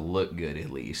it to look good, at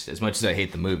least. As much as I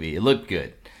hate the movie, it looked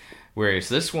good. Whereas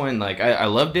this one, like, I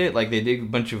loved it. Like, they did a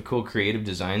bunch of cool creative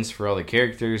designs for all the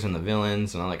characters and the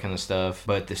villains and all that kind of stuff.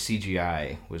 But the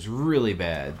CGI was really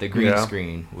bad. The green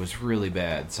screen was really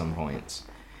bad at some points.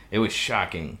 It was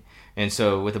shocking. And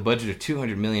so with a budget of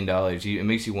 $200 million, it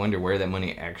makes you wonder where that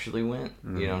money actually went.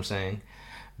 You know what I'm saying?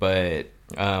 But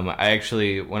I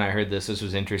actually, when I heard this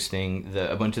was interesting.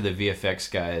 A bunch of the VFX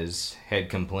guys had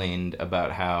complained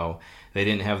about how they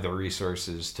didn't have the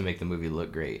resources to make the movie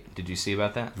look great. Did you see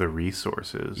about that? The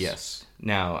resources? Yes.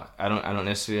 Now, I don't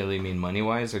necessarily mean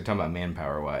money-wise. They're talking about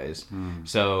manpower-wise.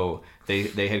 So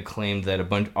they had claimed that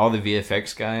all the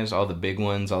VFX guys, all the big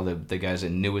ones, all the guys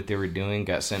that knew what they were doing,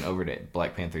 got sent over to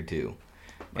Black Panther 2.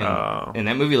 And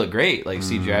that movie looked great. Like,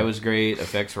 CGI was great,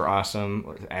 effects were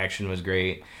awesome, action was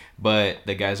great. But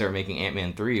the guys that were making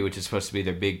Ant-Man 3, which is supposed to be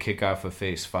their big kickoff of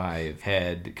Phase 5,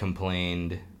 had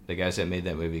complained, the guys that made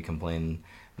that movie complained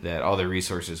that all the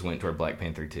resources went toward Black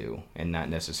Panther 2 and not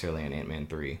necessarily on Ant-Man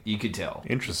 3. You could tell.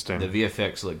 Interesting. The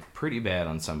VFX looked pretty bad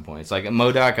on some points. Like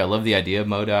MODOK, I love the idea of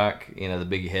MODOK, you know, the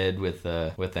big head with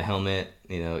the helmet,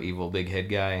 you know, evil big head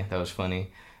guy. That was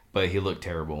funny. But he looked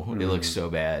terrible. It looked so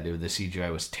bad. The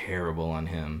CGI was terrible on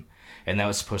him. And that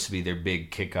was supposed to be their big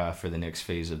kickoff for the next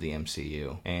phase of the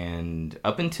MCU. And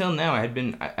up until now, I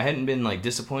hadn't been like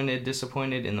disappointed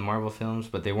in the Marvel films,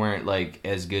 but they weren't like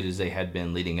as good as they had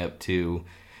been leading up to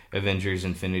Avengers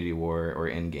Infinity War or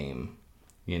Endgame.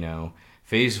 You know,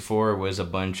 Phase 4 was a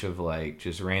bunch of like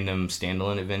just random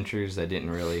standalone adventures that didn't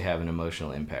really have an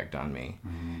emotional impact on me.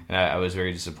 And I was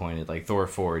very disappointed. Like Thor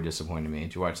 4 disappointed me.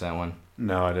 Did you watch that one?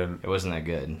 No, I didn't. It wasn't that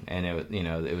good. And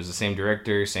it was the same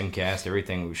director, same cast,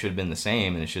 everything should have been the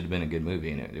same, and it should have been a good movie,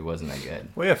 and it wasn't that good.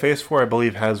 Well, yeah, Phase 4, I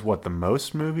believe, has the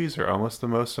most movies, or almost the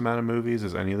most amount of movies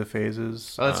as any of the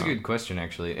phases. Oh, that's a good question,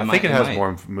 actually. I think it has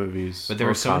more movies. But there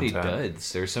were so many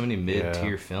duds. There were so many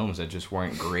mid-tier films that just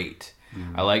weren't great.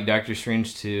 I liked Doctor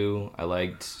Strange 2. I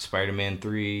liked Spider-Man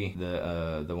 3,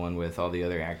 the one with all the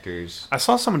other actors. I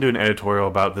saw someone do an editorial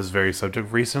about this very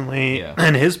subject recently,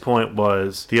 and his point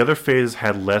was the other phase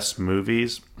had less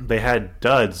movies. They had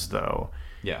duds, though.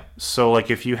 Yeah. So,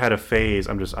 like, if you had a phase,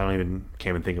 can't even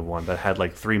think of one, that had,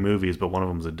 like, 3 movies, but one of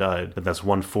them's a dud, then that's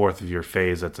 1/4 of your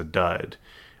phase that's a dud.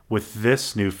 With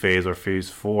this new phase, or Phase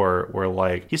 4, where,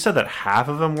 like, he said that half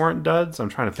of them weren't duds. I'm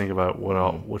trying to think about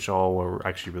which all were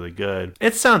actually really good.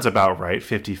 It sounds about right,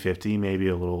 50-50, maybe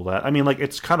a little less. I mean, like,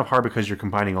 it's kind of hard because you're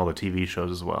combining all the TV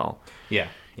shows as well. Yeah.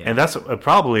 And that's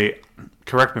probably,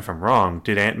 correct me if I'm wrong,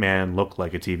 did Ant-Man look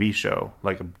like a TV show?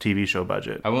 Like a TV show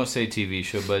budget? I won't say TV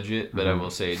show budget, but I will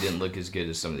say it didn't look as good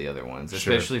as some of the other ones.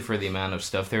 Especially for the amount of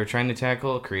stuff they were trying to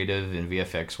tackle, creative and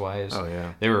VFX-wise. Oh,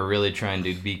 yeah. They were really trying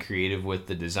to be creative with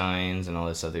the designs and all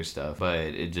this other stuff.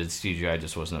 But CGI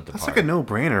just wasn't up to par. That's like a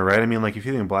no-brainer, right? I mean, like, if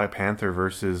you think Black Panther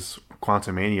versus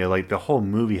Quantumania, like, the whole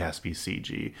movie has to be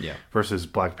CG. Yeah. Versus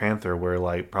Black Panther, where,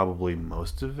 like, probably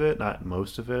most of it, not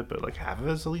most of it, but, like, half of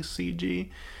it is at least CG.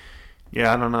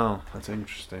 Yeah, I don't know. That's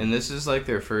interesting. And this is, like,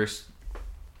 their first,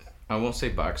 I won't say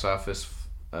box office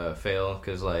fail,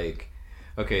 because, like,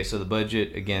 okay, so the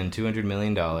budget, again, $200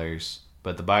 million,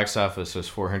 but the box office was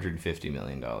 $450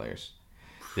 million.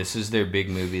 This is their big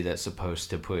movie that's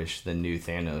supposed to push the new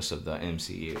Thanos of the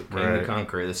MCU. Kang the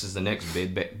Conqueror, this is the next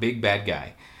big bad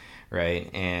guy. Right,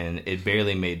 and it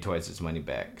barely made twice its money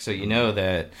back. So you know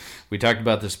that we talked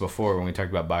about this before when we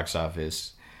talked about box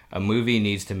office. A movie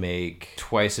needs to make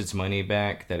twice its money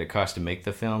back that it cost to make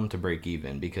the film to break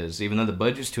even, because even though the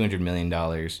budget's $200 million,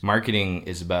 marketing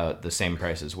is about the same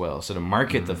price as well. So to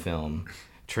market the film,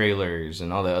 trailers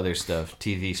and all the other stuff,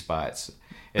 TV spots,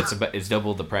 It's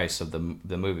double the price of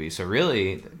the movie. So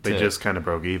really, they just kind of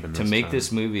broke even. To make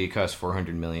this movie, it cost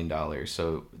 $400 million.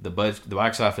 So the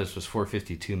box office was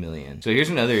 $452 million. So here's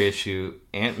another issue: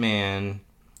 Ant-Man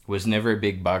was never a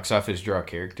big box office draw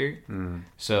character.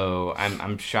 So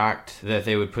I'm shocked that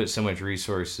they would put so much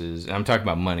resources. And I'm talking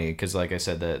about money because, like I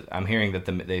said, that I'm hearing that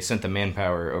they sent the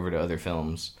manpower over to other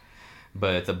films.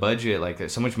 But the budget, like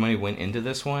so much money went into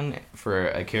this one for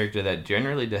a character that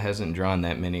generally hasn't drawn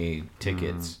that many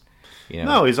tickets. You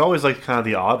know? No, he's always like kind of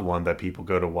the odd one that people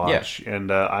go to watch. Yeah.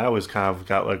 And I always kind of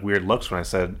got like weird looks when I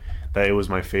said that it was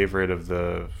my favorite of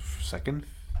the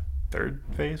third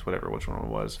phase, which one it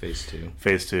was. Phase 2.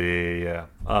 Phase 2, yeah.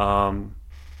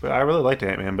 But I really liked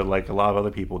Ant-Man, but like a lot of other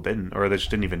people didn't, or they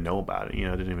just didn't even know about it.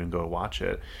 Didn't even go watch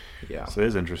it. Yeah. So it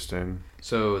is interesting.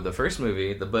 So the first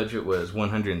movie, the budget was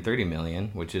 $130 million,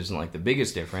 which isn't like the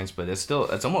biggest difference, but it's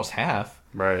almost half.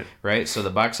 Right. Right. So the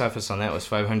box office on that was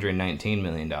 $519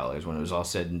 million when it was all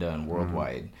said and done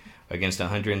worldwide. Against a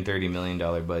 $130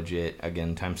 million budget,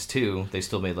 again times 2, they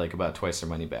still made like about twice their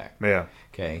money back. Yeah.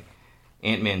 Okay.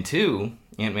 Ant-Man 2,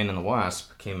 Ant-Man and the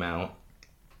Wasp, came out.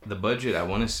 The budget, I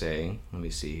want to say, let me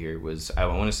see here, I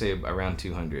want to say around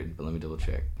 200, but let me double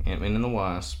check. Ant-Man and the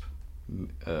Wasp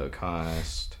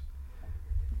cost,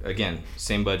 again,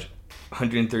 same budget,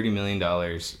 $130 million,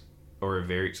 or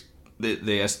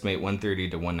they estimate 130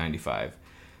 to 195.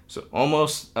 So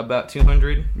almost about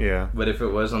 200. Yeah. But if it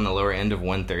was on the lower end of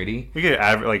 130. We could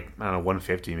average, like, I don't know,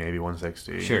 150, maybe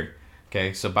 160. Sure.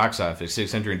 Okay, so box office,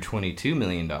 $622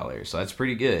 million. So that's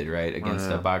pretty good, right? Against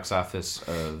a box office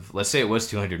of, let's say it was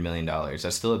 $200 million.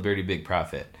 That's still a very big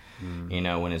profit,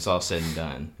 when it's all said and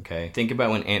done, okay? Think about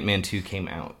when Ant-Man 2 came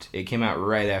out. It came out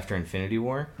right after Infinity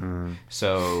War.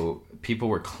 So people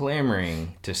were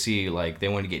clamoring to see, like, they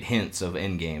wanted to get hints of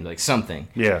Endgame, like something.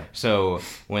 Yeah. So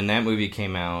when that movie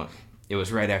came out, it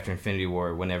was right after Infinity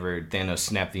War, whenever Thanos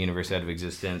snapped the universe out of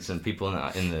existence, and people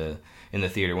in the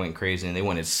theater went crazy, and they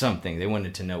wanted something. They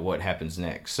wanted to know what happens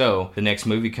next. So the next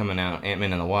movie coming out,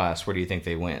 Ant-Man and the Wasp, where do you think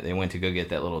they went? They went to go get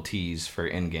that little tease for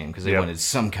Endgame because they wanted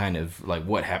some kind of like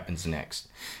what happens next.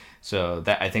 So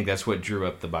I think that's what drew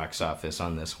up the box office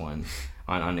on this one,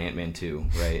 on Ant-Man 2,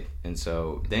 right? And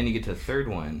so then you get to the third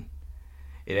one.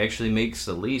 It actually makes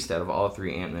the least out of all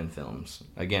 3 Ant-Man films.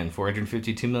 Again,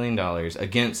 $452 million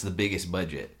against the biggest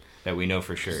budget that we know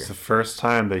for sure. It's the first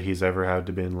time that he's ever had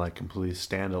to been like completely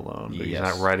standalone. But he's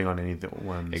not riding on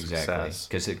anyone's success.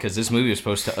 Because this movie was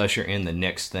supposed to usher in the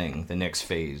next thing, the next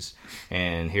phase.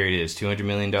 And here it is, $200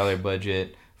 million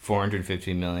budget,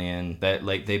 $450 million. That,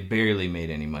 like, they barely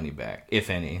made any money back, if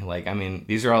any. Like, I mean,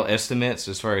 these are all estimates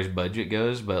as far as budget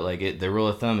goes, but like the rule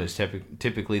of thumb is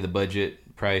typically the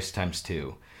budget price times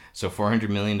 2. So $400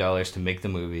 million to make the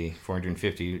movie,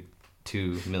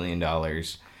 $452 million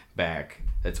back.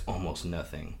 That's almost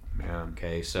nothing. Man.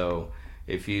 Okay, so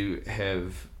if you're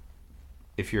a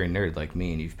nerd like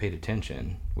me and you've paid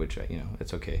attention, which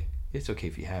it's okay. It's okay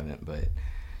if you haven't, but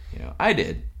I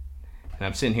did. And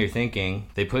I'm sitting here thinking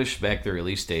they pushed back the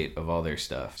release date of all their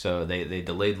stuff. So they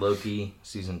delayed Loki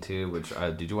season 2, which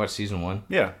did you watch season 1?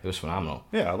 Yeah, it was phenomenal.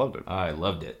 Yeah, I loved it. I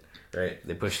loved it. Right,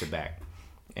 they pushed it back.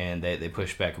 And they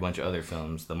pushed back a bunch of other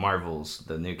films. The Marvels,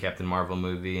 the new Captain Marvel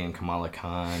movie and Kamala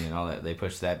Khan and all that, they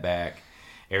pushed that back.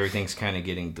 Everything's kind of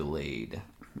getting delayed.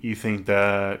 You think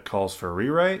that calls for a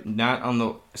rewrite?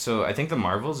 So I think the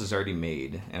Marvels is already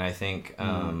made, and I think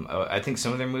I think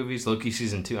some of their movies, Loki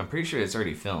season 2, I'm pretty sure it's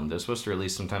already filmed. They're supposed to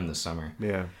release sometime this summer.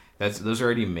 Yeah. Those are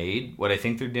already made. What I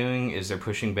think they're doing is they're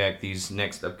pushing back these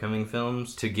next upcoming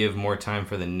films to give more time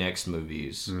for the next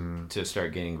movies to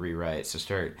start getting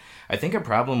rewrites. I think a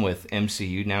problem with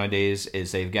MCU nowadays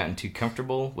is they've gotten too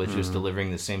comfortable with just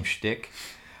delivering the same shtick.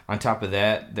 On top of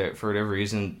that, for whatever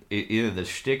reason, either the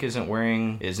shtick isn't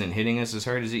hitting us as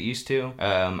hard as it used to,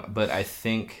 but I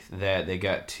think that they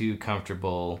got too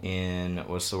comfortable in,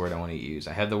 what's the word I want to use?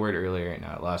 I had the word earlier, and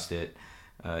I lost it.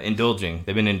 Indulging.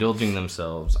 They've been indulging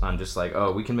themselves on just like,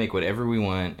 oh, we can make whatever we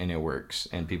want and it works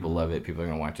and people love it. People are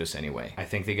going to watch us anyway. I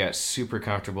think they got super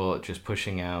comfortable at just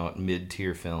pushing out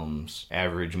mid-tier films,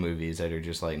 average movies that are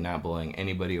just like not blowing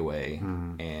anybody away.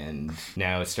 And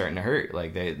now it's starting to hurt.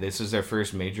 Like this is their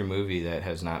first major movie that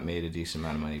has not made a decent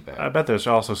amount of money back. I bet they're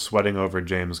also sweating over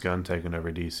James Gunn taking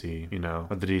over DC,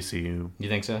 with the DCU. You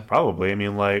think so? Probably. I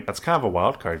mean, like, that's kind of a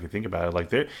wild card if you think about it.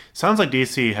 Like, sounds like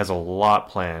DC has a lot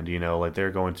planned, like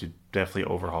they're going to definitely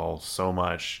overhaul so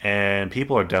much, and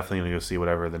people are definitely going to go see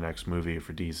whatever the next movie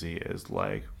for DC is,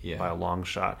 like, by a long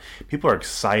shot. People are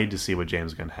excited to see what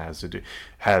James Gunn has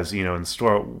in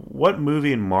store. What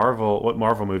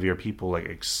Marvel movie are people like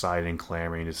excited and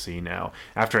clamoring to see now?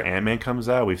 After Ant-Man comes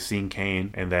out, we've seen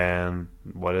Kane, and then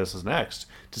what is next?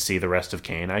 To see the rest of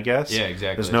Kane, I guess. Yeah,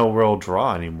 exactly. There's no real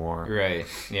draw anymore. Right.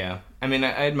 Yeah. I mean,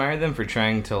 I admire them for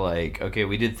trying to, like, okay,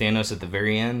 we did Thanos at the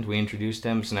very end. We introduced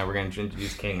him, so now we're going to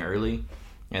introduce King early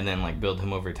and then, like, build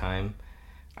him over time.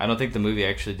 I don't think the movie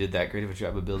actually did that great of a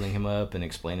job of building him up and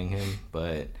explaining him,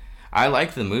 but I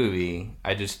like the movie.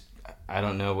 I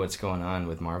don't know what's going on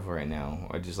with Marvel right now.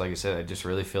 Like I said, I just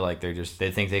really feel like they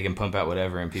think they can pump out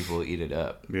whatever and people will eat it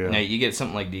up. Yeah. Now, you get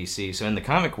something like DC. So in the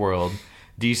comic world,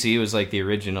 DC was like the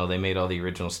original. They made all the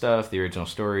original stuff, the original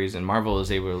stories, and Marvel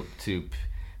is able to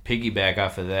piggyback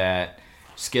off of that,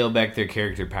 scale back their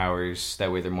character powers.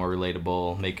 That way they're more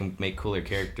relatable, make cooler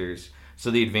characters.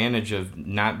 So the advantage of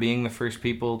not being the first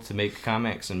people to make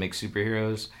comics and make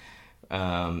superheroes,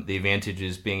 the advantage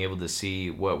is being able to see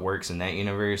what works in that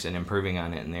universe and improving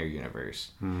on it in their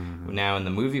universe. Mm-hmm. Now in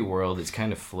the movie world, it's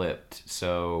kind of flipped.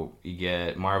 So you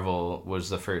get Marvel was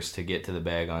the first to get to the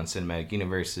bag on cinematic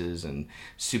universes and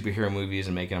superhero movies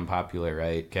and making them popular,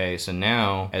 right? Okay, so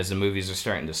now as the movies are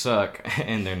starting to suck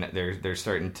and they're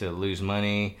starting to lose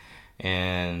money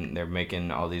and they're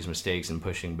making all these mistakes and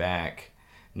pushing back,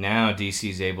 now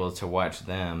DC's able to watch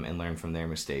them and learn from their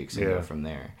mistakes and go from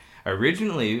there.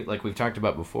 Originally, like we've talked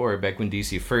about before, back when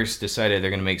DC first decided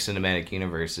they're going to make cinematic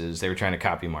universes, they were trying to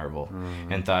copy Marvel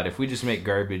and thought if we just make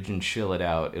garbage and chill it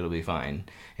out, it'll be fine.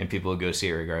 And people will go see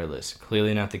it regardless.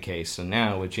 Clearly not the case. So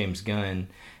now with James Gunn,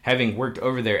 having worked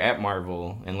over there at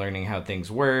Marvel and learning how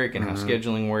things work and how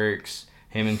scheduling works,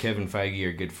 him and Kevin Feige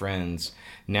are good friends.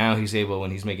 Now he's able,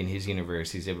 when he's making his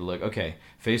universe, he's able to look, okay,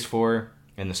 Phase 4...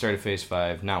 and the start of Phase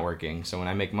 5 not working. So when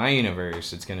I make my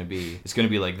universe, it's gonna be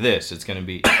like this. It's gonna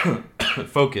be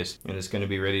focused and it's gonna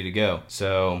be ready to go.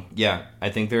 So yeah, I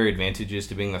think there are advantages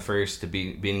to being the first, to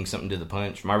beating something to the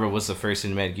punch. Marvel was the first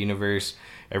cinematic universe.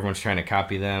 Everyone's trying to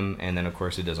copy them, and then of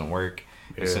course it doesn't work.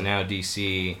 Yeah. So now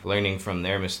DC, learning from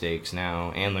their mistakes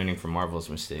now and learning from Marvel's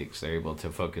mistakes, they're able to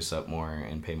focus up more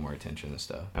and pay more attention to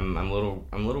stuff. I'm a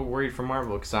little worried for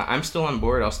Marvel because I'm still on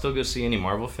board. I'll still go see any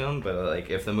Marvel film, but like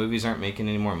if the movies aren't making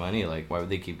any more money, like why would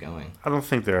they keep going? I don't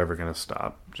think they're ever going to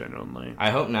stop, genuinely. I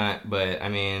hope not, but I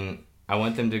mean, I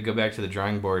want them to go back to the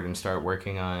drawing board and start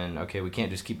working on, okay, we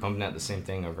can't just keep pumping out the same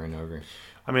thing over and over.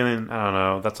 I mean, I don't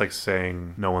know. That's like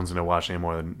saying no one's going to watch any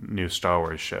more of the new Star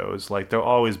Wars shows. Like, there'll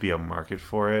always be a market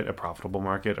for it, a profitable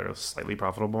market or a slightly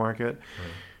profitable market.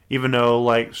 Right. Even though,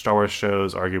 like, Star Wars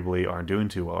shows arguably aren't doing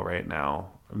too well right now.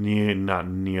 Not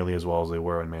nearly as well as they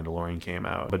were when Mandalorian came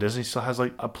out. But Disney still has,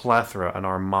 like, a plethora, an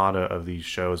armada of these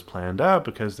shows planned out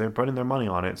because they're putting their money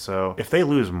on it. So if they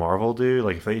lose Marvel, dude,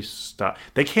 like, if they stop...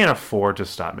 They can't afford to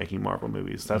stop making Marvel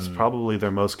movies. That's probably their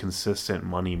most consistent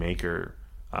money maker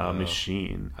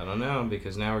machine. I don't know,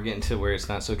 because now we're getting to where it's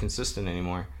not so consistent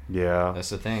anymore. Yeah. That's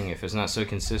the thing. If it's not so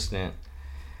consistent,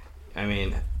 I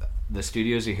mean, the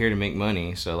studios are here to make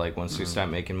money, so like once they stop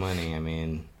making money, I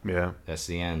mean, yeah, that's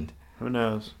the end. Who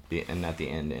knows? And not the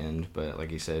end, but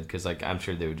like you said, because like I'm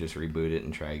sure they would just reboot it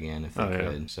and try again if they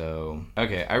could. Yeah. So,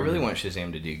 okay, I really want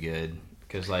Shazam to do good,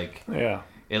 because like, yeah,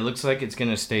 it looks like it's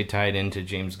going to stay tied into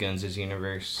James Gunn's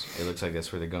universe. It looks like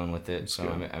that's where they're going with it, so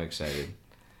I'm excited.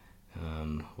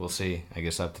 We'll see. I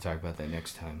guess I'll have to talk about that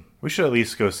next time. We should at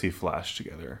least go see Flash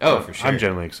together. Oh, for sure. I'm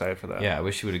genuinely excited for that. Yeah, I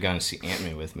wish you would have gone to see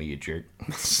Ant-Man with me, you jerk.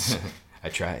 I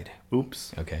tried.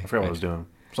 Oops. Okay. I forgot what I was doing.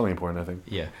 Something important, I think.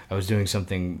 Yeah, I was doing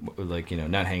something like,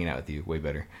 not hanging out with you. Way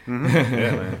better. Mm-hmm.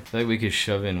 Yeah, man. I feel like we could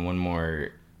shove in one more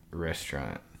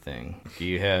restaurant thing. Do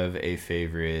you have a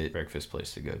favorite breakfast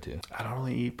place to go to? I don't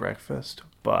really eat breakfast,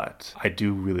 but I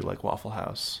do really like Waffle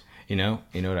House. You know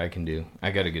what I can do?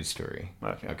 I got a good story.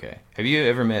 Okay. Have you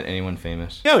ever met anyone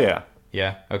famous? Oh, yeah.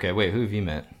 Yeah? Okay, wait, who have you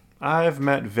met? I've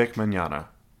met Vic Mignogna.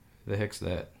 The heck's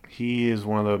that? He is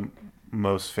one of the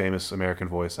most famous American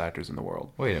voice actors in the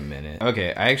world. Wait a minute.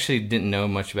 Okay, I actually didn't know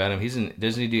much about him.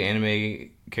 Doesn't he do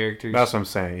anime characters? That's what I'm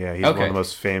saying, yeah. He's one of the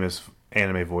most famous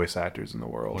anime voice actors in the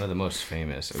world. One of the most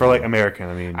famous. For like American,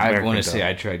 I mean. I want to say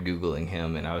I tried Googling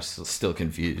him and I was still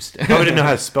confused. I didn't know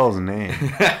how to spell his name.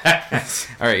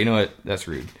 All right, you know what? That's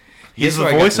rude. He's the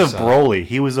voice of Broly.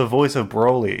 He was the voice of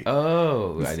Broly.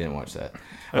 Oh, I didn't watch that.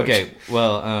 Okay,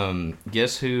 well,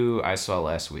 guess who I saw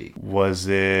last week? Was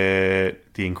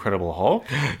it The Incredible Hulk?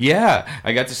 Yeah,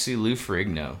 I got to see Lou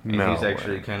Ferrigno. And no he's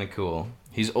actually kind of cool.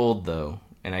 He's old, though.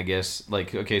 And I guess,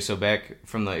 so back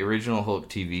from the original Hulk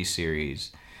TV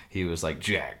series, he was like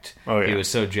jacked. Oh, yeah. He was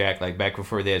so jacked. Like back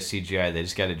before they had CGI, they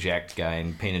just got a jacked guy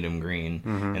and painted him green,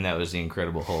 and that was the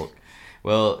Incredible Hulk.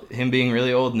 Well, him being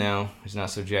really old now, he's not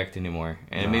so jacked anymore,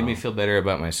 and it made me feel better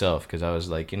about myself because I was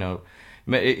like, even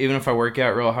if I work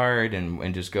out real hard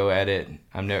and just go at it,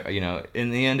 I'm never,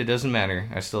 in the end, it doesn't matter.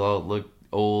 I still look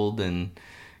old and.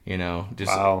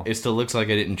 It still looks like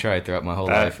I didn't try throughout my whole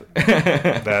life.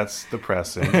 That's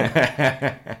depressing.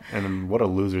 And what a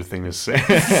loser thing to say.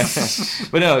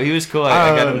 But no, he was cool.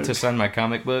 I got him to sign my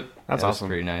comic book. That's awesome.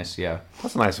 Pretty nice, yeah.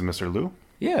 That's nice of Mr. Lou.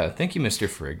 Yeah, thank you, Mr.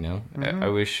 Ferrigno.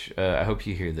 I hope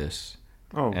you hear this.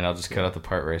 Oh, and I'll just cut out the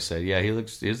part where I said, "Yeah, he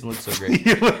doesn't look so great."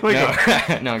 You look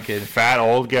like no, I'm kidding. Fat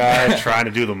old guy trying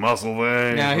to do the muscle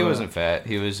thing. No, he wasn't fat.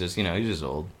 He was just, he was just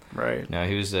old. Right. No,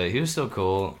 he was still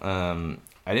cool.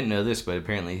 I didn't know this, but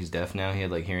apparently he's deaf now. He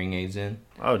had like hearing aids in.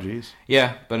 Oh, jeez.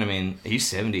 Yeah, but I mean, he's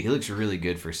 70. He looks really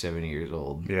good for 70 years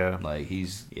old. Yeah. Like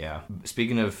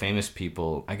Speaking of famous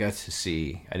people, I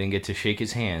didn't get to shake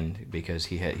his hand because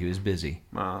he was busy.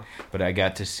 But I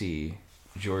got to see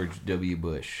George W.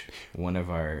 Bush, one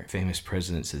of our famous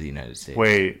presidents of the United States.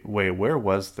 Wait, where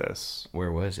was this?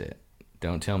 Where was it?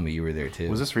 Don't tell me you were there too.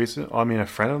 Was this recent? I mean, a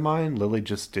friend of mine, Lily,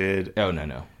 just did. Oh,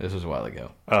 no. This was a while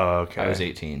ago. Oh, okay. I was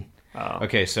 18. Oh.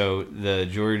 Okay, so the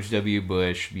George W.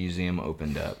 Bush Museum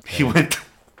opened up. Okay? He went.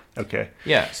 Okay.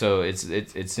 Yeah, so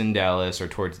it's in Dallas or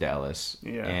towards Dallas.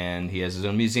 Yeah. And he has his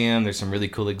own museum. There's some really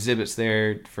cool exhibits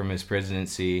there from his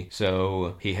presidency.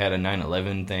 So he had a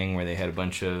 9/11 thing where they had a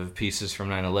bunch of pieces from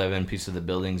 9/11, pieces of the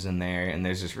buildings in there. And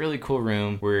there's this really cool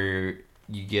room where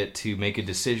you get to make a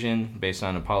decision based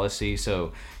on a policy.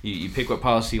 So you pick what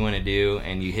policy you want to do,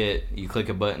 and you click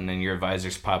a button, and your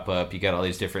advisors pop up. You got all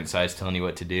these different sides telling you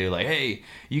what to do. Like, hey,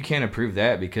 you can't approve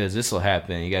that because this will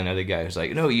happen. You got another guy who's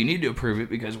like, no, you need to approve it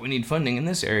because we need funding in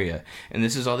this area, and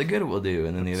this is all the good it will do.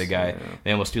 And then the other guy,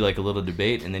 they almost do like a little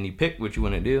debate, and then you pick what you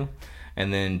want to do.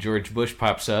 And then George Bush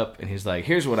pops up, and he's like,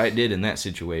 here's what I did in that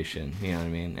situation. You know what I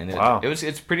mean? And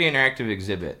it's a pretty interactive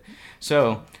exhibit.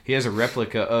 So he has a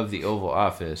replica of the Oval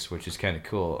Office, which is kind of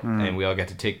cool. And we all got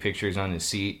to take pictures on his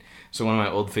seat. So one of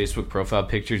my old Facebook profile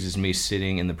pictures is me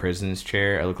sitting in the president's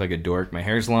chair. I look like a dork. My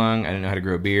hair's long. I didn't know how to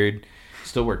grow a beard.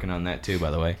 Still working on that too, by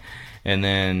the way. And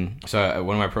then, so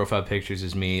one of my profile pictures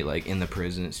is me like in the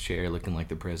president's chair, looking like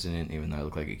the president, even though I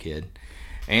look like a kid.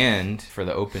 And for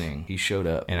the opening, he showed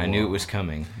up, and I knew it was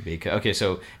coming.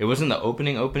 So it wasn't the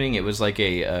opening. It was like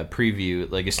a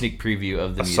preview, like a sneak preview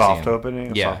of the museum. Soft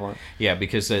opening? Yeah. Soft Yeah,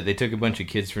 because they took a bunch of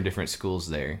kids from different schools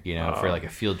there, for like a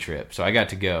field trip. So I got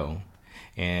to go.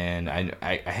 And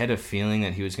I had a feeling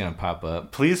that he was going to pop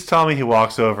up. Please tell me he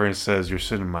walks over and says, "You're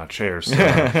sitting in my chair,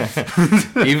 sir."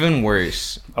 Even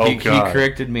worse. He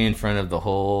corrected me in front of the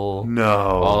all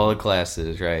the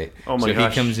classes, right? Oh my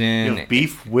gosh. He comes in. You have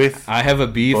beef with I have a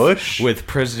beef Bush? with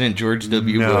President George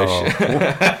W. Bush.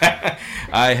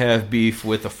 I have beef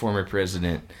with a former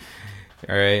president.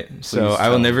 All right? So I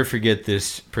will never forget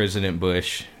this President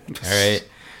Bush. All right?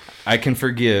 I can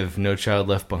forgive No Child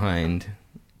Left Behind.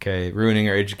 Okay, ruining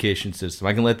our education system.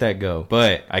 I can let that go.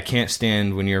 But I can't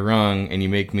stand when you're wrong and you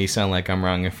make me sound like I'm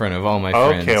wrong in front of all my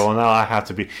friends. Okay, well now I have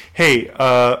to be. Hey,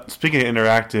 speaking of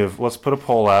interactive, let's put a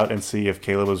poll out and see if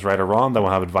Caleb was right or wrong. Then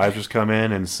we'll have advisors come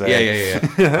in and say...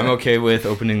 Yeah. I'm okay with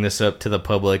opening this up to the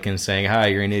public and saying, hi,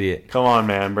 you're an idiot. Come on,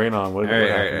 man. Bring it on. All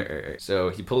right. So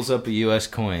he pulls up a U.S.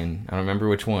 coin. I don't remember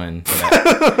which one.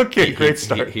 Okay, great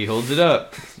start. He holds it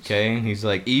up. Okay, and he's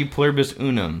like, E pluribus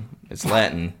unum. It's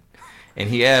Latin. And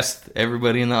he asked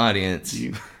everybody in the audience,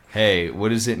 hey, what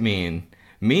does it mean?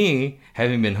 Me,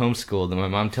 having been homeschooled and my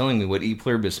mom telling me what E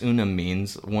pluribus unum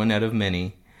means, one out of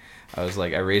many, I was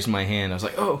like, I raised my hand. I was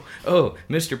like, oh,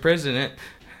 Mr. President,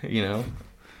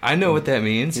 I know what that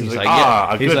means. He's like,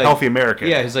 a good, healthy American.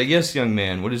 Yeah, he's like, yes, young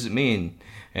man, what does it mean?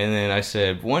 And then I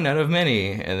said, one out of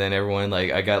many. And then everyone,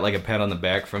 I got a pat on the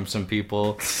back from some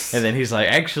people. And then he's like,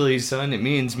 actually, son, it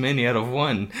means many out of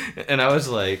one. And I was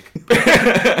like... Wait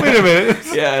a minute.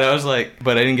 Yeah, and I was like...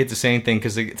 But I didn't get to say anything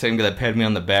because the same guy that patted me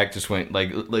on the back just went,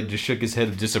 just shook his head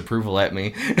of disapproval at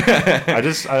me.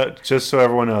 Just so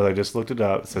everyone knows, I just looked it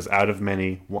up. It says, out of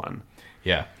many, one.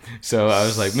 Yeah. So I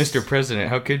was like, Mr. President,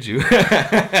 how could you?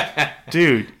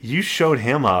 Dude, you showed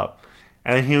him up.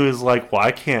 And he was like, well,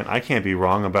 I can't be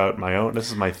wrong about my own.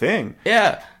 This is my thing.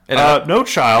 Yeah. No,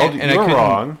 child, you're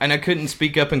wrong. And I couldn't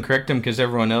speak up and correct him because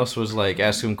everyone else was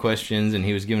asking him questions and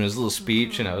he was giving his little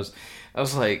speech and I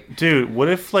was like, dude, what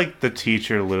if the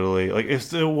teacher literally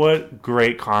what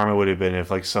great karma would have been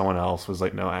if someone else was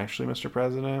like, no, actually, Mr.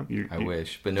 President, I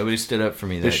wish, but nobody stood up for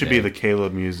me. This should be the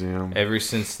Caleb Museum. Ever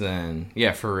since then,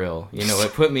 yeah, for real.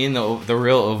 It put me in the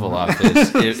real Oval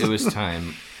Office. It was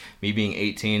time. me being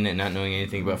 18 and not knowing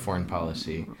anything about foreign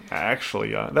policy.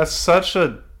 Actually, that's such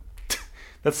a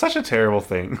terrible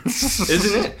thing,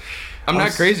 isn't it? I'm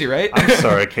not crazy, right? I'm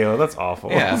sorry, Kayla. That's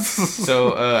awful. Yeah.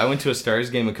 So I went to a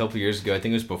Stars game a couple years ago. I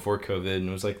think it was before COVID, and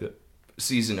it was like the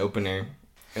season opener.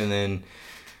 And then,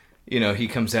 he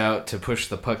comes out to push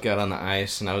the puck out on the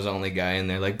ice, and I was the only guy in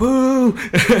there like, boo!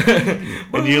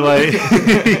 And you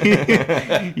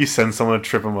you send someone to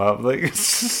trip him up, like,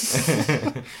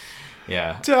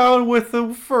 yeah, down with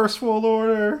the First World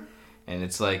Order. And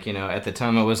it's like, at the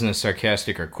time I wasn't as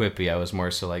sarcastic or quippy. I was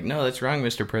more so like, no, that's wrong,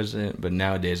 Mr. President. But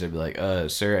nowadays I'd be like,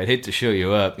 sir, I'd hate to show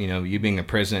you up, you being the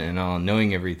president and all,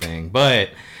 knowing everything.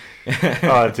 But...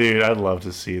 oh, dude, I'd love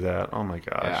to see that. Oh, my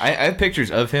gosh. Yeah, I have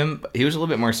pictures of him. He was a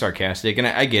little bit more sarcastic. And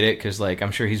I get it because, like,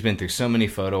 I'm sure he's been through so many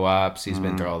photo ops. He's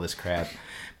been through all this crap.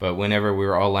 But whenever we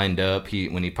were all lined up,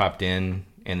 when he popped in...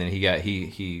 And then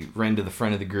he ran to the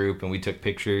front of the group, and we took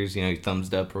pictures. He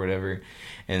thumbs up or whatever.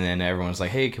 And then everyone was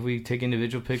like, "Hey, can we take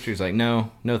individual pictures?" Like,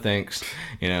 no thanks.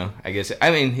 I guess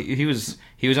he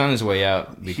was on his way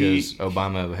out because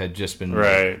Obama had just been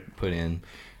put in.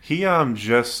 He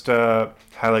just had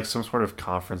like some sort of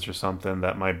conference or something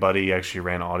that my buddy actually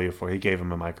ran audio for. He gave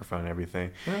him a microphone and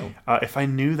everything. Oh. If I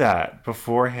knew that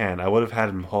beforehand, I would have had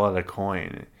him pull out a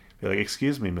coin. Be like,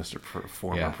 "Excuse me, Mr.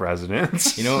 Former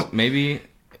President." Maybe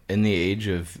in the age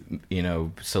of,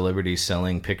 celebrities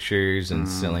selling pictures and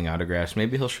selling autographs,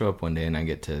 maybe he'll show up one day and I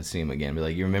get to see him again. Be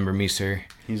like, "You remember me, sir?"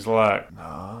 He's like,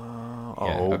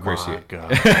 "Oh of course my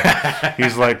God."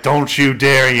 He's like, "Don't you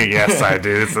dare you." "Yes, I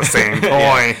do. It's the same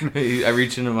coin." I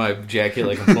reach into my jacket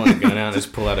like I'm pulling a gun out and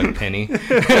just pull out a penny.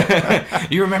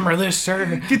 "You remember this,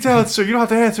 sir?" "Get down, sir. You don't have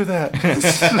to answer that."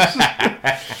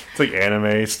 It's like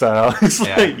anime style. It's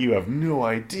like, you have no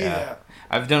idea. Yeah.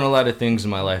 I've done a lot of things in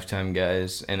my lifetime,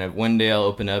 guys, and one day I'll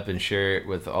open up and share it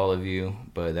with all of you,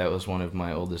 but that was one of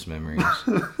my oldest memories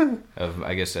of,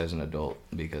 I guess, as an adult,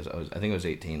 because I think I was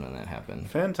 18 when that happened.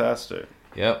 Fantastic.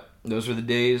 Yep. Those were the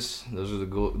days. Those were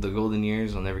the golden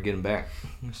years. I'll never get them back.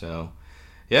 So,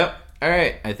 yep. All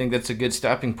right. I think that's a good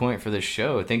stopping point for this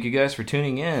show. Thank you guys for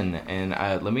tuning in, and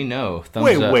let me know.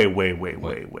 Thumbs up.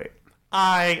 Wait.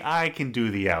 I can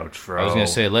do the outro. I was going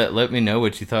to say, let me know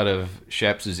what you thought of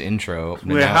Shaps' intro.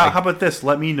 How about this?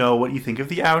 Let me know what you think of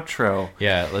the outro.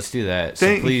 Yeah, let's do that.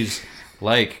 So please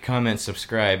like, comment,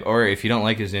 subscribe. Or if you don't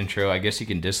like his intro, I guess you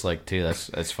can dislike too.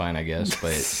 That's fine, I guess.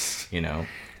 But,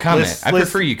 comment. I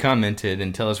prefer you commented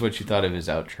and tell us what you thought of his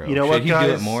outro. Should he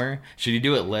do it more? Should he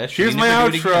do it less? Here's my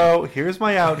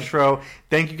outro.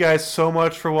 Thank you guys so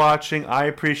much for watching. I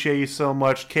appreciate you so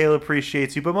much. Kayla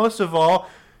appreciates you. But most of all...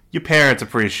 your parents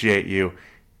appreciate you.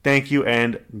 Thank you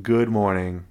and good morning.